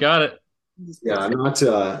taken. Got it. Yeah, I'm not.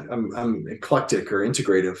 I'm eclectic or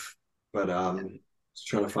integrative, but just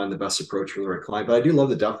trying to find the best approach for the right client. But I do love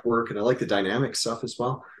the depth work, and I like the dynamic stuff as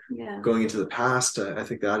well. Yeah. Going into the past, I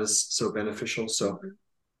think that is so beneficial. So,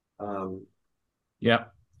 Yeah.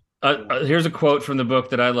 Here's a quote from the book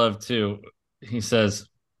that I love too. He says,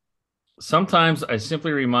 "Sometimes I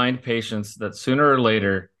simply remind patients that sooner or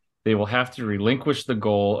later they will have to relinquish the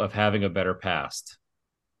goal of having a better past."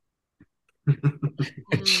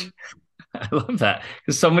 Mm. I love that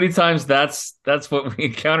because so many times that's what we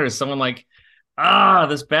encounter is someone like,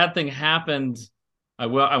 this bad thing happened. I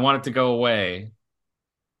want it to go away,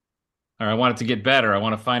 or I want it to get better. I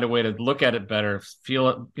want to find a way to look at it better, feel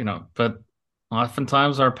it, but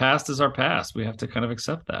oftentimes our past is our past. We have to kind of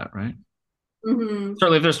accept that, right? Mm-hmm.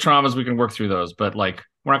 Certainly if there's traumas, we can work through those, but like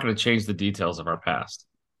we're not going to change the details of our past.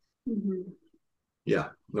 Mm-hmm. yeah,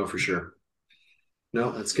 no, for sure.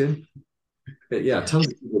 No, that's good. But yeah, tons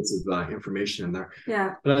of bits of information in there.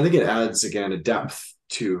 Yeah. But I think it adds again a depth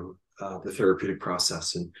to the therapeutic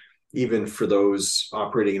process, and even for those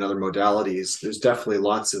operating in other modalities, there's definitely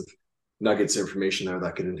lots of nuggets of information there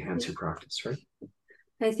that can enhance your practice, right?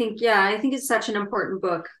 I think it's such an important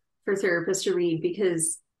book for therapists to read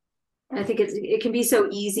because I think it can be so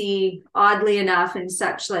easy, oddly enough, in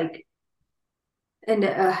such like an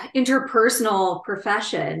interpersonal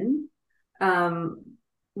profession.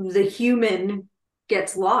 The human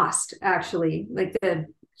gets lost, actually, like the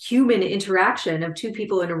human interaction of two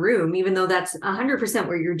people in a room, even though that's 100%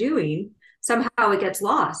 what you're doing, somehow it gets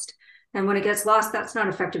lost. And when it gets lost, that's not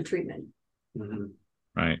effective treatment. Mm-hmm.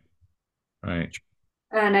 Right.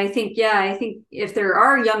 And I think if there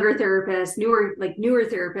are younger therapists, newer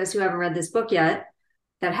therapists who haven't read this book yet,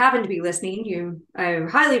 that happen to be listening, I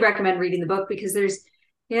highly recommend reading the book because there's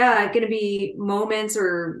going to be moments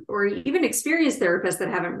or even experienced therapists that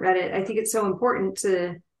haven't read it. I think it's so important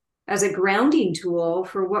as a grounding tool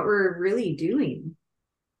for what we're really doing.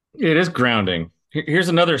 It is grounding. Here's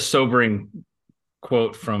another sobering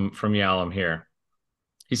quote from Yalom here.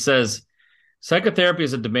 He says, "Psychotherapy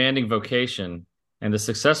is a demanding vocation, and the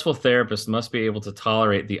successful therapist must be able to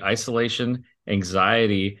tolerate the isolation,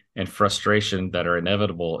 anxiety, and frustration that are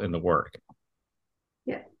inevitable in the work."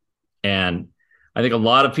 Yeah. And I think a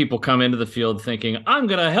lot of people come into the field thinking, I'm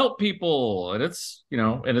going to help people. And it's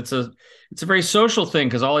a very social thing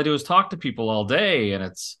because all I do is talk to people all day, and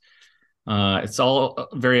it's all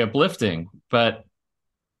very uplifting. But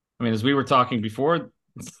I mean, as we were talking before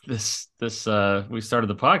this we started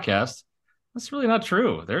the podcast, that's really not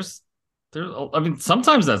true. I mean,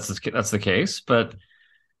 sometimes that's the case, but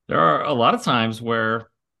there are a lot of times where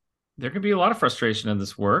there can be a lot of frustration in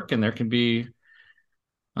this work, and there can be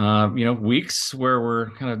weeks where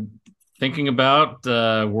we're kind of thinking about,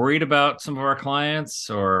 worried about some of our clients,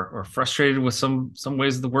 or frustrated with some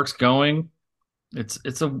ways the work's going.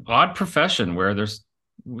 It's a odd profession where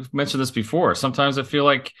we've mentioned this before. Sometimes I feel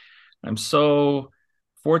like I'm so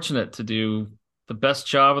fortunate to do the best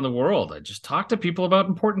job in the world. I just talk to people about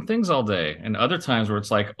important things all day. And other times where it's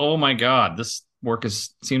like, oh my God, this work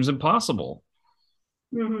seems impossible.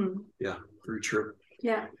 Mm-hmm. Yeah, very true.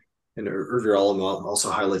 Yeah. And Irvin Yalom also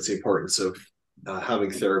highlights the importance of having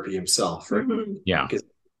therapy himself, right? Mm-hmm. Yeah. Because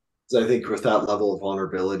I think with that level of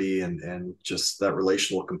vulnerability and just that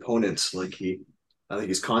relational component, I think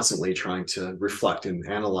he's constantly trying to reflect and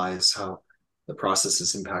analyze how the process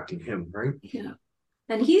is impacting him, right? Yeah.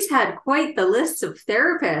 And he's had quite the list of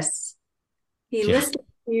therapists. He listed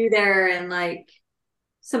you there and like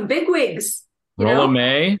some bigwigs. Rolla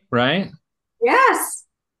May, right? Yes.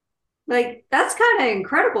 Like that's kind of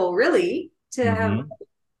incredible, really, to have.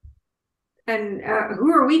 And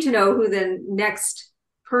who are we to know who the next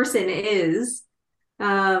person is?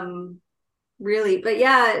 Really, but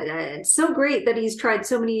yeah, it's so great that he's tried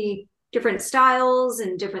so many different styles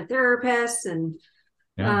and different therapists, and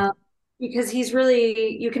because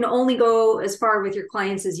you can only go as far with your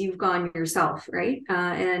clients as you've gone yourself, right?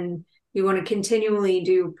 And you want to continually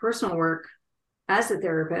do personal work as a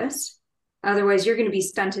therapist. Otherwise, you're going to be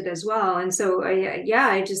stunted as well. And so,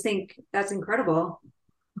 I just think that's incredible.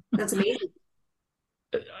 That's amazing.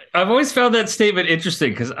 I've always found that statement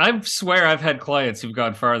interesting because I swear I've had clients who've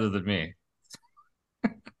gone farther than me.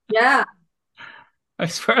 Yeah. I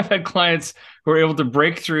swear I've had clients who are able to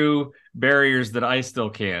break through barriers that I still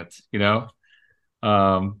can't,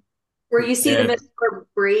 Where you see them as more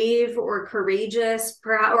brave or courageous,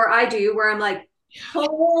 perhaps, or I do, where I'm like,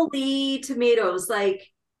 holy tomatoes. Like,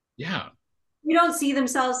 Yeah. you don't see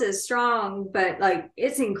themselves as strong, but like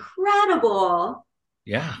it's incredible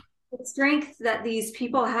Yeah. the strength that these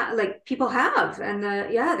people have, like people have, and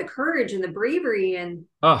the courage and the bravery and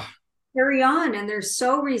Oh, carry on. And they're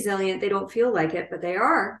so resilient. They don't feel like it, but they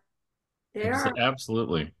are. They are.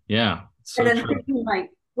 absolutely. Yeah. It's And so then true. thinking like,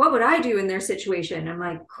 what would I do in their situation? I'm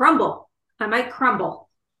like, crumble. I might crumble.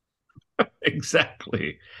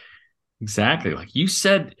 Exactly. Exactly. Like you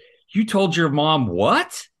said, you told your mom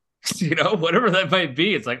what? Whatever that might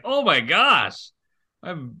be. It's like, oh my gosh,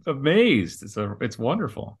 I'm amazed. It's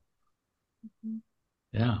wonderful.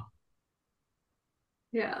 Yeah.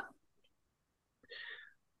 Yeah.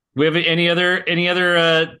 We have any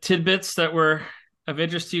other tidbits that were of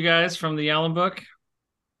interest to you guys from the Allen book?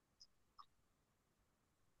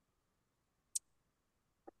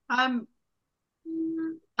 Um,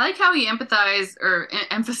 I like how he empathized or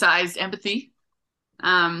emphasized empathy.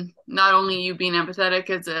 Not only you being empathetic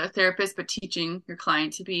as a therapist, but teaching your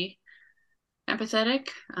client to be empathetic.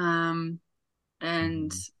 And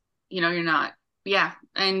Mhm. you're not, yeah.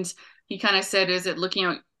 And he kind of said, is it looking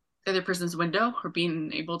out the other person's window or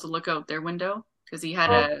being able to look out their window? Because he had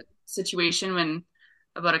a situation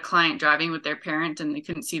about a client driving with their parent and they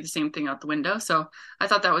couldn't see the same thing out the window. So I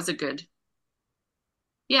thought that was a good,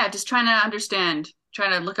 yeah, just trying to understand,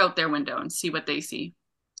 trying to look out their window and see what they see.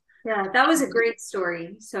 Yeah, that was a great story.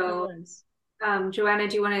 It So, was. Joanna,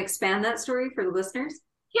 do you want to expand that story for the listeners?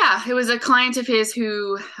 Yeah, it was a client of his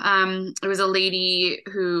who, it was a lady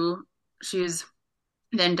who she was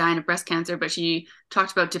then dying of breast cancer, but she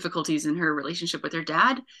talked about difficulties in her relationship with her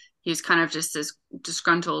dad. He was kind of just this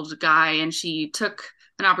disgruntled guy, and she took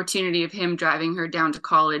an opportunity of him driving her down to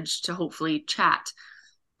college to hopefully chat.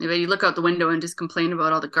 But you look out the window and just complain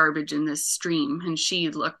about all the garbage in this stream. And she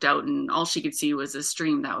looked out and all she could see was a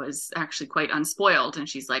stream that was actually quite unspoiled. And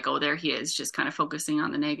she's like, oh, there he is, just kind of focusing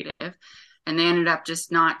on the negative. And they ended up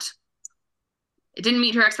just not, it didn't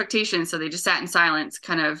meet her expectations. So they just sat in silence,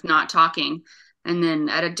 kind of not talking. And then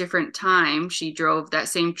at a different time, she drove that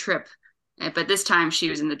same trip. But this time she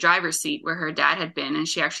was in the driver's seat where her dad had been. And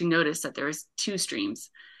she actually noticed that there was two streams.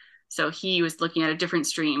 So he was looking at a different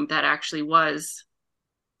stream that actually was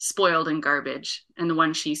spoiled and garbage, and the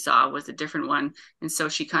one she saw was a different one. And so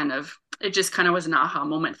she kind of, it just kind of was an aha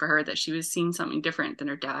moment for her that she was seeing something different than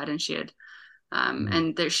her dad, and she had Mhm.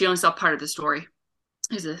 and there, she only saw part of the story.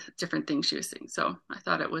 Is a different thing she was seeing. So I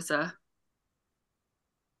thought it was a,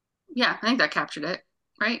 yeah, I think that captured it,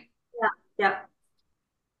 right? Yeah.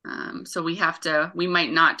 Yeah. So we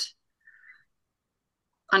might not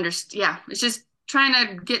understand. Yeah, it's just trying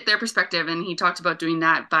to get their perspective, and he talked about doing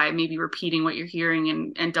that by maybe repeating what you're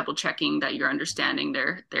hearing and double checking that you're understanding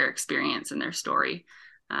their experience and their story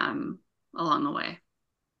along the way.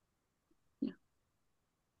 Yeah.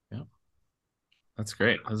 Yeah. That's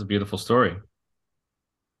great. That's a beautiful story.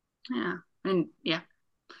 Yeah, and yeah,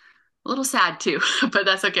 a little sad too, but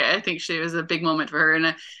that's okay. I think she was a big moment for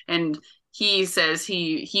her, and he says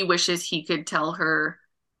he wishes he could tell her,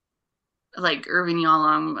 like Irvin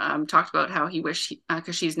Yalom talked about how he wished,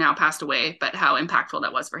 because she's now passed away, but how impactful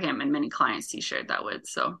that was for him and many clients he shared that with.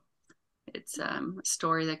 So it's a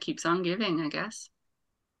story that keeps on giving, I guess.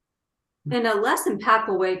 In a less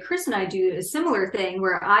impactful way, Chris and I do a similar thing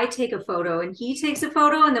where I take a photo and he takes a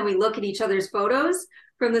photo, and then we look at each other's photos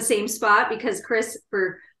from the same spot because Chris,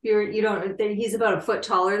 for you don't, he's about a foot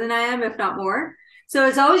taller than I am, if not more. So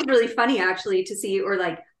it's always really funny actually to see, or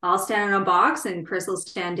like I'll stand in a box and Chris will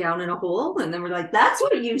stand down in a hole, and then we're like, "That's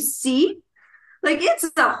what you see." Like it's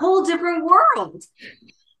a whole different world.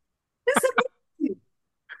 It's amazing.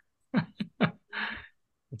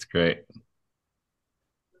 That's great.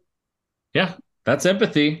 Yeah, that's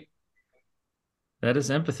empathy. That is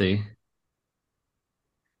empathy.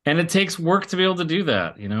 And it takes work to be able to do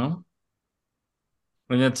that. I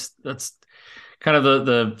mean, that's kind of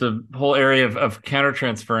the whole area of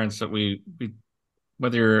countertransference that we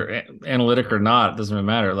whether you're analytic or not, it doesn't really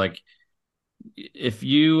matter. Like if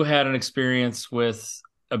you had an experience with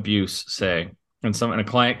abuse, say, and a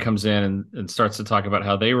client comes in and starts to talk about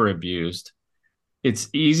how they were abused, it's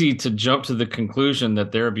easy to jump to the conclusion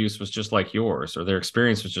that their abuse was just like yours or their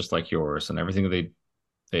experience was just like yours and everything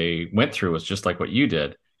they went through was just like what you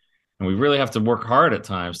did. And we really have to work hard at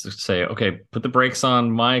times to say, okay, put the brakes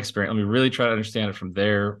on my experience. Let me really try to understand it from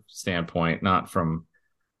their standpoint, not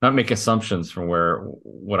make assumptions from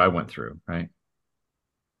what I went through, right?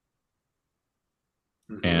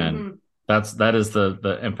 Mm-hmm. And Mm-hmm. that is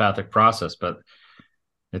the empathic process, but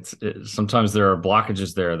sometimes there are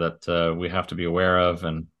blockages there that we have to be aware of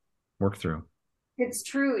and work through. It's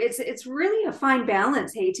true. It's really a fine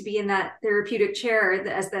balance, hey, to be in that therapeutic chair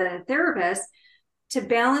as the therapist, to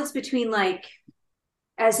balance between like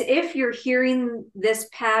as if you're hearing this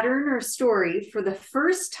pattern or story for the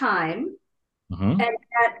first time, Mm-hmm. and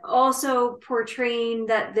that also portraying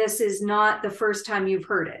that this is not the first time you've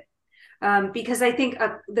heard it. Because I think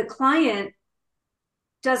the client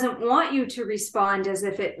doesn't want you to respond as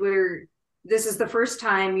if it were this is the first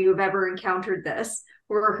time you've ever encountered this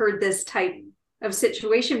or heard this type of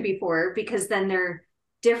situation before, because then they're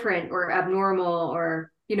different or abnormal,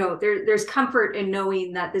 or there's comfort in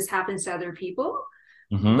knowing that this happens to other people,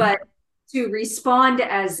 Mm-hmm. but to respond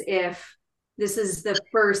as if this is the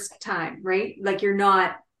first time, right? Like you're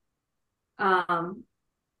not um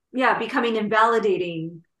yeah, becoming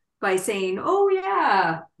invalidating by saying, "Oh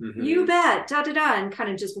yeah, you bet," da da da, and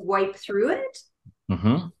kind of just wipe through it,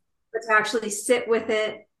 Mm-hmm. but to actually sit with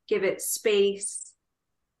it, give it space,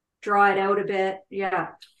 draw it out a bit, yeah,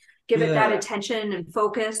 give it that Yeah, attention and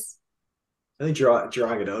focus. I think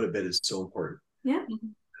drawing it out a bit is so important. Yeah.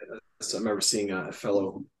 So I remember seeing a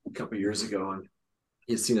fellow a couple of years ago, and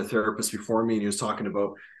he had seen a therapist before me, and he was talking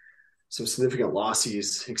about some significant loss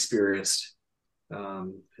he's experienced.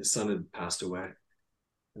 His son had passed away,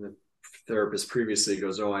 and the therapist previously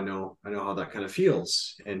goes, "Oh, I know how that kind of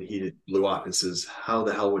feels." And he blew up and says, "How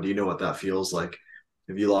the hell would you know what that feels like?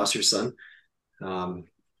 Have you lost your son?" Um,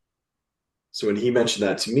 so when he mentioned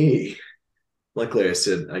that to me, luckily I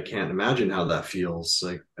said, "I can't imagine how that feels."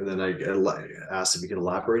 Like, and then I asked if he could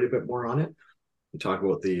elaborate a bit more on it and talk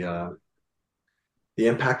about the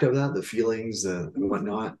impact of that, the feelings, and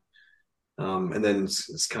whatnot. And then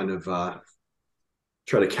it's kind of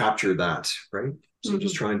try to capture that, right? So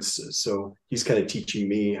just trying to, so he's kind of teaching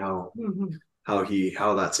me how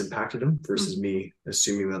that's impacted him versus me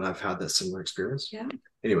assuming that I've had that similar experience. Yeah.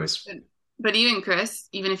 Anyways. But even Chris,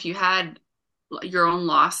 even if you had your own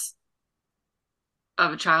loss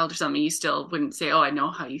of a child or something, you still wouldn't say, "Oh, I know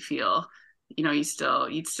how you feel."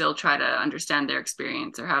 You'd still try to understand their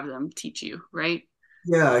experience or have them teach you, right?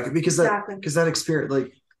 Yeah, because Exactly. that experience,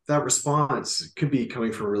 like that response could be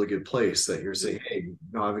coming from a really good place that you're saying, "Hey,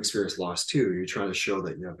 no, I've experienced loss too." You're trying to show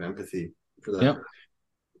that you have empathy for that. Yep.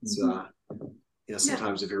 It's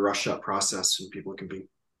sometimes if you rush that process, and people can be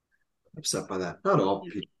upset by that. Not all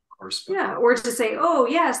people, of course, but Yeah, or to say, "Oh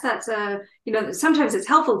yes, that's a," sometimes it's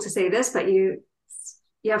helpful to say this, but you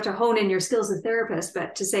have to hone in your skills as a therapist,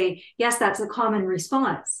 but to say, "Yes, that's a common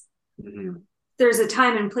response." There's a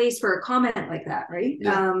time and place for a comment like that, right?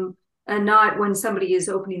 Yeah. And not when somebody is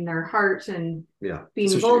opening their heart and being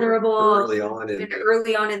especially vulnerable early on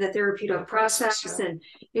in the therapeutic process, and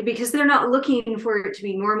because they're not looking for it to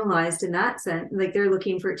be normalized in that sense, like they're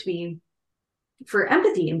looking for it to be for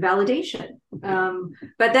empathy and validation.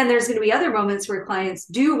 But then there's going to be other moments where clients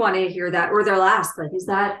do want to hear that, or they'll ask, like, is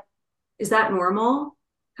that normal?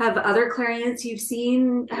 Have other clients you've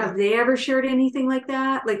seen, have they ever shared anything like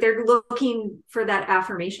that? Like they're looking for that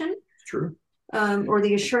affirmation. True. Or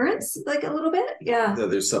the assurance, like a little bit. Yeah. No,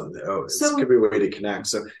 there's something. Oh, it could be a way to connect.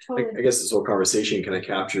 So totally. I guess this whole conversation kind of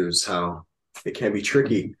captures how it can be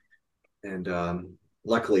tricky. And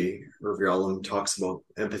luckily, Irvin Yalom talks about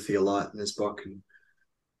empathy a lot in his book, and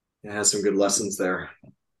it has some good lessons there.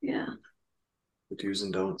 Yeah. The do's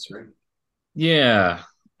and don'ts, right? Yeah.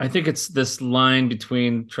 I think it's this line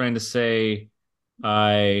between trying to say,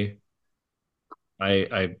 I,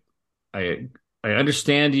 I, I, I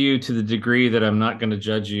understand you to the degree that I'm not going to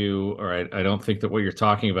judge you, or I don't think that what you're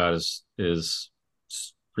talking about is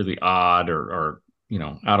really odd or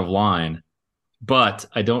out of line, but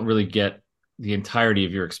I don't really get the entirety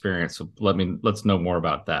of your experience. So let's know more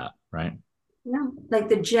about that, right? Yeah, like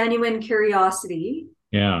the genuine curiosity.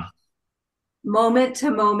 Yeah. Moment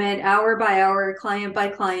to moment, hour by hour, client by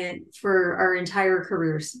client for our entire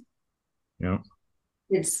careers. Yeah.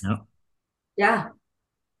 It's yeah. Yeah.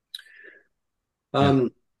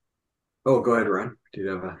 Oh, go ahead, Ryan. Do you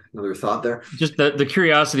have another thought there? Just the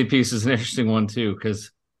curiosity piece is an interesting one too,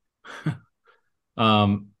 because a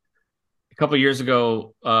couple of years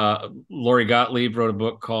ago, Lori Gottlieb wrote a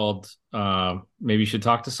book called "Maybe You Should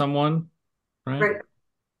Talk to Someone," right?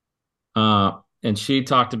 And she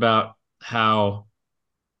talked about how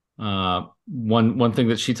one thing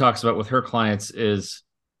that she talks about with her clients is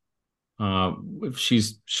if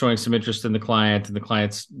she's showing some interest in the client and the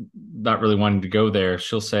client's not really wanting to go there,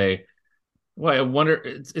 she'll say, "Well, I wonder.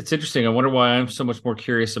 It's interesting. I wonder why I'm so much more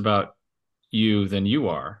curious about you than you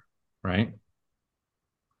are," right?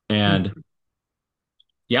 And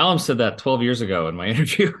Yalom said that 12 years ago in my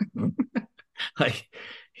interview. Like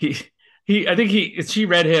he she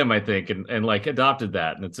read him, I think, and like adopted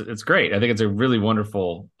that, and it's great. I think it's a really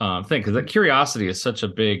wonderful thing because that curiosity is such a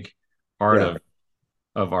big part Yeah.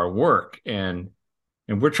 of our work, and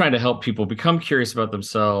we're trying to help people become curious about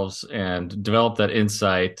themselves and develop that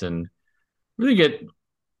insight and really get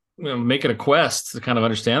make it a quest to kind of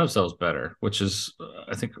understand themselves better, which is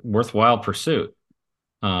I think worthwhile pursuit.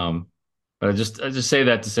 Um, but I just say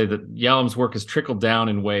that to say that Yalom's work has trickled down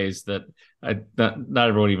in ways that not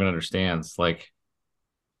everyone even understands. Like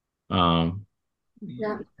um,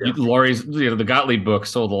 Yeah. Laurie's, the Gottlieb book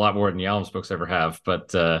sold a lot more than Yalom's books ever have,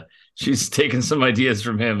 but she's taken some ideas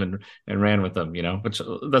from him and ran with them. Which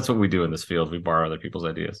that's what we do in this field. We borrow other people's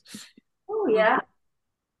ideas. Oh yeah.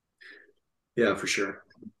 Yeah, for sure.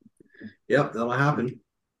 Yep, that'll happen.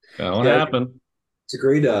 That'll Yeah, happen. it's a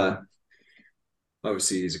great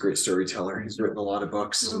obviously he's a great storyteller. He's written a lot of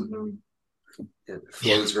books and Mhm. it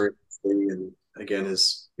flows very nicely, and again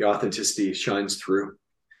the authenticity shines through.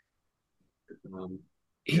 Um,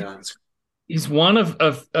 yeah, it's He's one of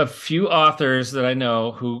a few authors that I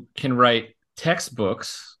know who can write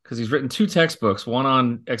textbooks because he's written two textbooks, one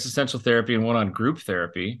on existential therapy and one on group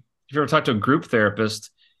therapy. If you ever talk to a group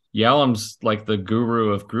therapist, Yalom's like the guru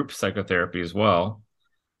of group psychotherapy as well.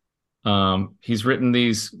 He's written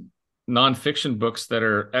these nonfiction books that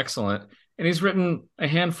are excellent, and he's written a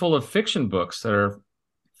handful of fiction books that are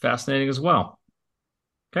fascinating as well.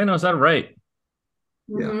 Guy knows how to write.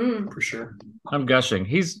 yeah, Mhm. for sure. I'm gushing.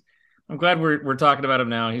 I'm glad we're talking about him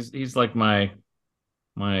now. He's like my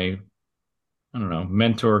I don't know,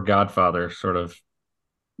 mentor, godfather sort of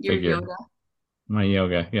Your figure. Yoda. My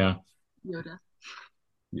yoga, yeah. Yoda.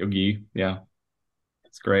 Yogi, yeah.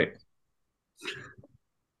 It's great.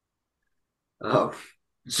 Oh,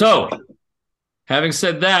 for So, sure. having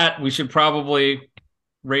said that, we should probably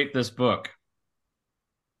rate this book.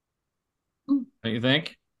 Mm. Don't you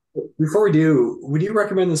think? Before we do, would you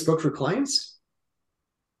recommend this book for clients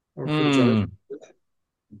or for the general?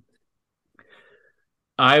 Hmm.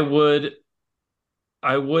 I would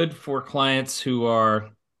I would for clients who are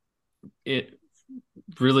it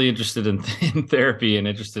really interested in therapy and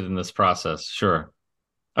interested in this process. Sure.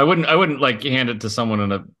 I wouldn't like hand it to someone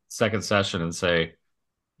in a second session and say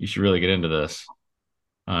you should really get into this.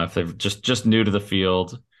 If they're just new to the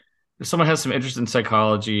field, if someone has some interest in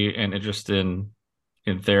psychology and interest in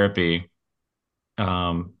therapy,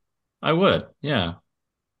 um, I would. Yeah.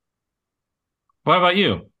 What about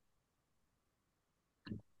you?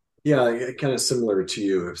 Yeah, kind of similar to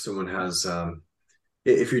you. If someone has,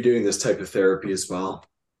 if you're doing this type of therapy as well,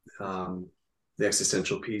 um, the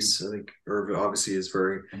existential piece, I think Irv obviously is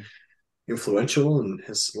very influential and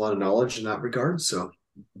has a lot of knowledge in that regard. So,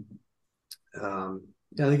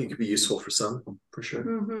 yeah, I think it could be useful for some, for sure.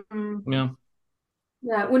 Mhm. Yeah.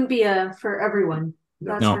 Yeah, it wouldn't be for everyone.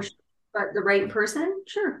 No, That's for No. sure. But the right person,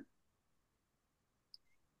 sure.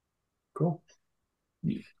 cool.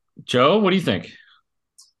 Joe, what do you think?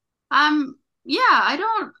 Yeah,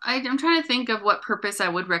 I'm trying to think of what purpose I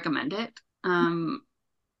would recommend it.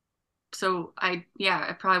 So I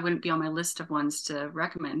probably wouldn't be on my list of ones to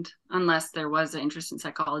recommend unless there was an interest in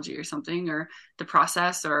psychology or something, or the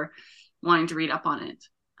process, or wanting to read up on it.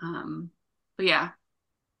 But yeah,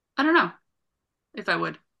 I don't know if I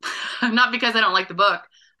would. Not because I don't like the book.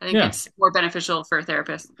 I think Yeah. it's more beneficial for a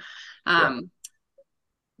therapist. Yeah.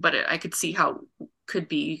 But I could see how it could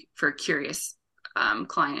be for curious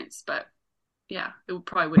clients. But yeah,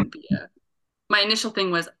 probably wouldn't be my initial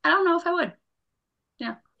thing was, I don't know if I would.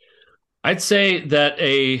 Yeah. I'd say that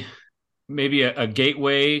maybe a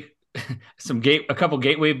gateway, a couple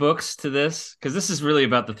gateway books to this, because this is really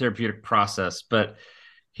about the therapeutic process. But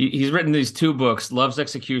he's written these two books, Love's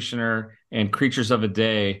Executioner and Creatures of a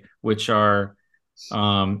Day, which are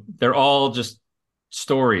they're all just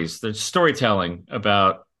stories. They're storytelling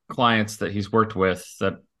about clients that he's worked with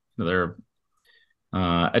that they're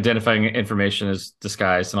identifying information as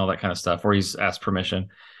disguised and all that kind of stuff, where he's asked permission.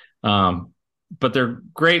 Um, but they're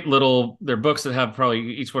books that have probably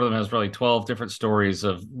each one of them has probably 12 different stories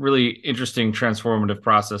of really interesting transformative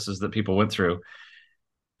processes that people went through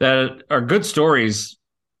that are good stories,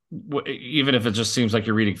 even if it just seems like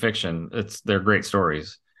you're reading fiction. They're great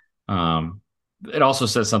stories. It also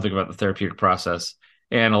says something about the therapeutic process,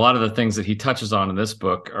 and a lot of the things that he touches on in this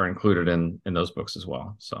book are included in those books as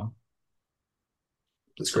well. So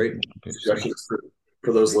That's great. Suggestions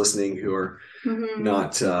for those listening who are Mhm.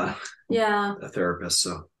 not Yeah. a therapist.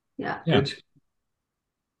 So Yeah. Yeah. good.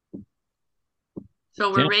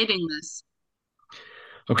 So we're Yeah. rating this.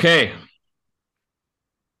 Okay.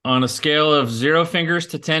 On a scale of 0 fingers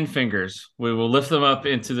to 10 fingers, we will lift them up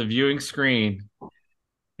into the viewing screen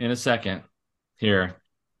in a second here.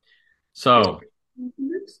 So,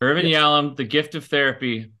 Irvin Yalom, The Gift of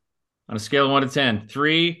Therapy, on a scale of 1 to 10.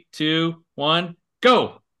 3, 2, 1,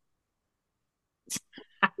 go.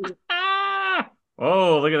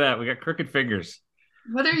 Oh, look at that. We got crooked fingers.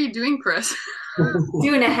 What are you doing, Chris?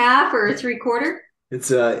 2.5 or 3/4?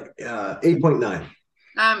 It's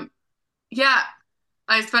 8.9. Yeah,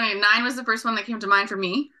 it's funny. 9 was the first one that came to mind for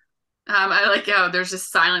me. I like how there's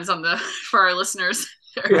just silence on the for our listeners.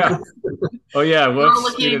 Yeah. Oh yeah. We're all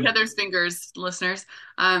Whoops. looking at each other's fingers, listeners.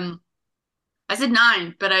 I said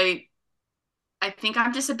 9, but I think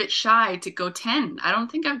I'm just a bit shy to go 10. I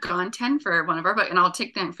don't think I've gone 10 for one of our books, and I'll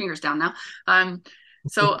take the fingers down now.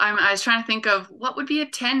 So I was trying to think of what would be a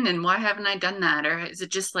 10 and why haven't I done that? Or is it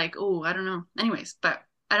just like, oh, I don't know. Anyways, but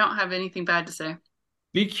I don't have anything bad to say.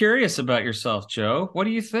 Be curious about yourself, Joe. What do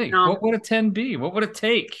you think? No. What would a 10 be? What would it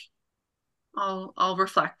take? I'll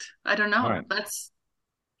reflect. I don't know. All right.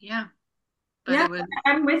 Yeah. But yeah,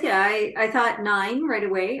 I'm with you. I thought 9 right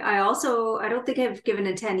away. I don't think I've given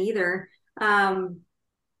a 10 either. And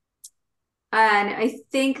I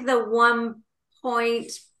think the one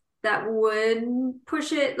point that would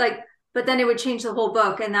push it, but then it would change the whole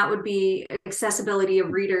book, and that would be accessibility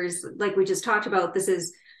of readers. Like we just talked about, this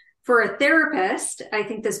is for a therapist. I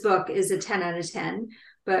think this book is a 10 out of 10,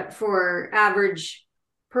 but for average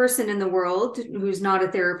person in the world who's not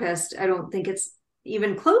a therapist, I don't think it's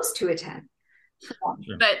even close to a 10.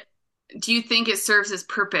 Sure. But do you think it serves its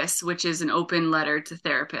purpose, which is an open letter to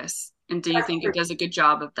therapists? And do you think it does a good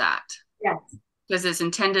job of that? Yes. Because its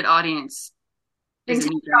intended audience is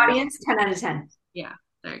intended audience, 10 out of 10. Yeah,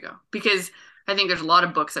 there you go. Because I think there's a lot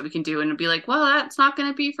of books that we can do and it'd be like, well, that's not going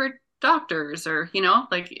to be for doctors, or,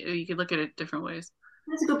 like you could look at it different ways.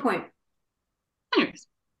 That's a good point. Anyways.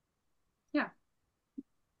 Yeah.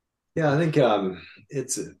 Yeah, I think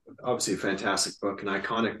it's obviously a fantastic book, an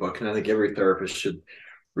iconic book, and I think every therapist should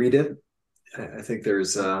read it. I think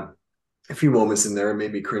there's a few moments in there that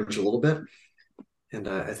made me cringe a little bit, and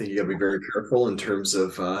I think you got to be very careful in terms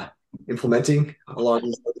of implementing a lot of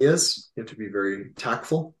these ideas. You have to be very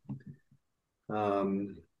tactful.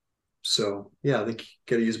 So yeah, I think you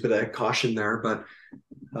got to use a bit of caution there, but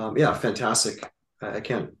yeah, fantastic. I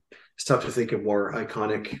can't. It's tough to think of more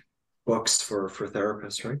iconic books for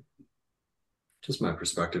therapists, right? Just my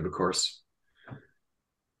perspective, of course.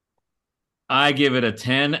 I give it a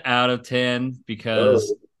 10 out of 10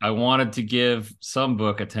 because I wanted to give some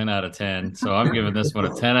book a 10 out of 10. So I'm giving this one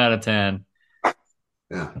a 10 out of 10.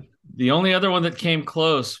 Yeah. The only other one that came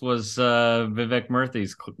close was Vivek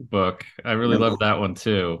Murthy's book. I really loved that one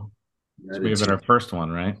too. Yeah, So we have been our first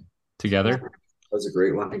one, right? Together. That was a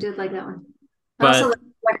great one. I did like that one. But also,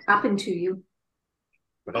 What Happened to You?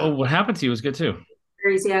 What Happened to You was good too.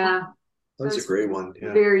 Yeah. That was a great one.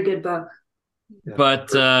 Yeah. Very good book. Yeah.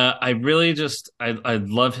 But I really I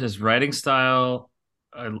love his writing style.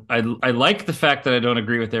 I like the fact that I don't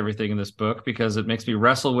agree with everything in this book because it makes me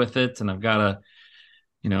wrestle with it, and I've got to,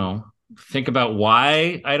 think about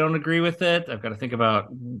why I don't agree with it. I've got to think about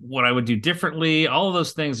what I would do differently. All of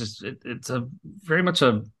those things. It's a very much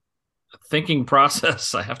a thinking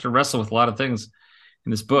process. I have to wrestle with a lot of things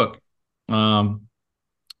in this book.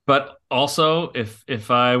 But also,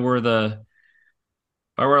 if I were a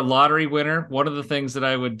lottery winner, one of the things that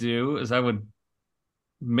I would do is I would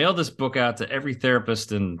mail this book out to every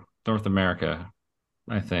therapist in North America,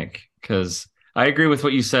 I think, because I agree with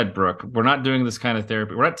what you said, Brooke. We're not doing this kind of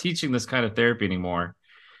therapy. We're not teaching this kind of therapy anymore.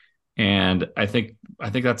 And I think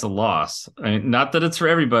that's a loss. Not that it's for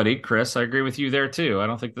everybody, Chris. I agree with you there too. I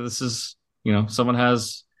don't think that this is, someone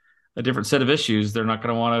has a different set of issues. They're not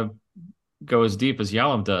going to want to go as deep as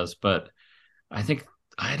Yalom does. But I think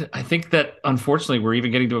that unfortunately we're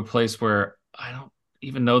even getting to a place where I don't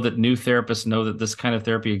even know that new therapists know that this kind of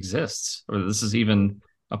therapy exists or that this is even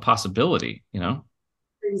a possibility,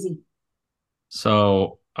 Crazy.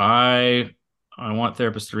 So I want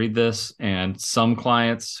therapists to read this, and some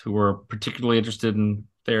clients who are particularly interested in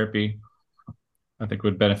therapy, I think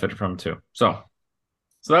would benefit from it too. So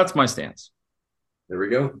that's my stance. There we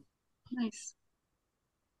go. Nice.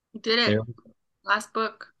 You did it. Last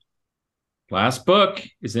book. Last book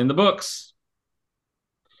is in the books.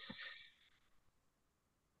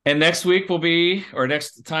 And next week will be, or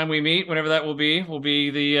next time we meet, whenever that will be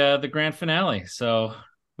the grand finale. So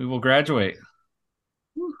we will graduate.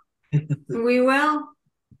 We will.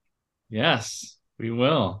 Yes, we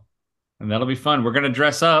will. And that'll be fun. We're going to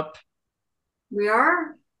dress up. We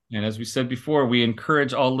are. And as we said before, we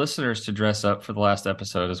encourage all listeners to dress up for the last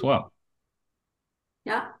episode as well.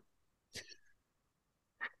 Yeah.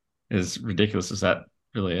 As ridiculous as that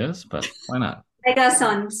really is, but why not? Tag us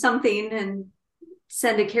on something and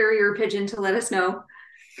send a carrier pigeon to let us know.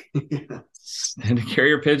 And a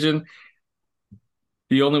carrier pigeon,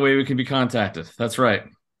 the only way we can be contacted. That's right.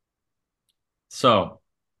 So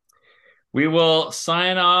we will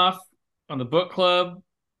sign off on the book club.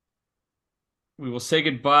 We will say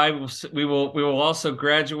goodbye. We will also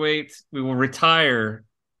graduate. We will retire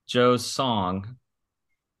Joe's song,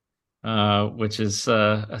 which is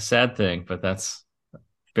a sad thing, but that's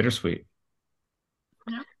bittersweet.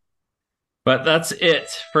 Yeah. But that's it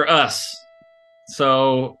for us.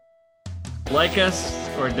 So like us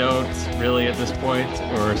or don't really at this point,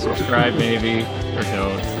 or subscribe maybe or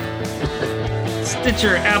don't.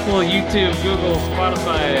 Stitcher, Apple, YouTube, Google,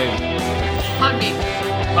 Spotify, Podbean,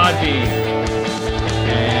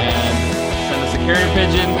 and send us a carrier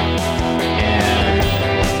pigeon. And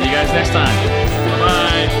see you guys next time.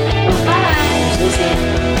 Bye-bye. Bye. Thanks for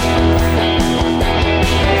listening.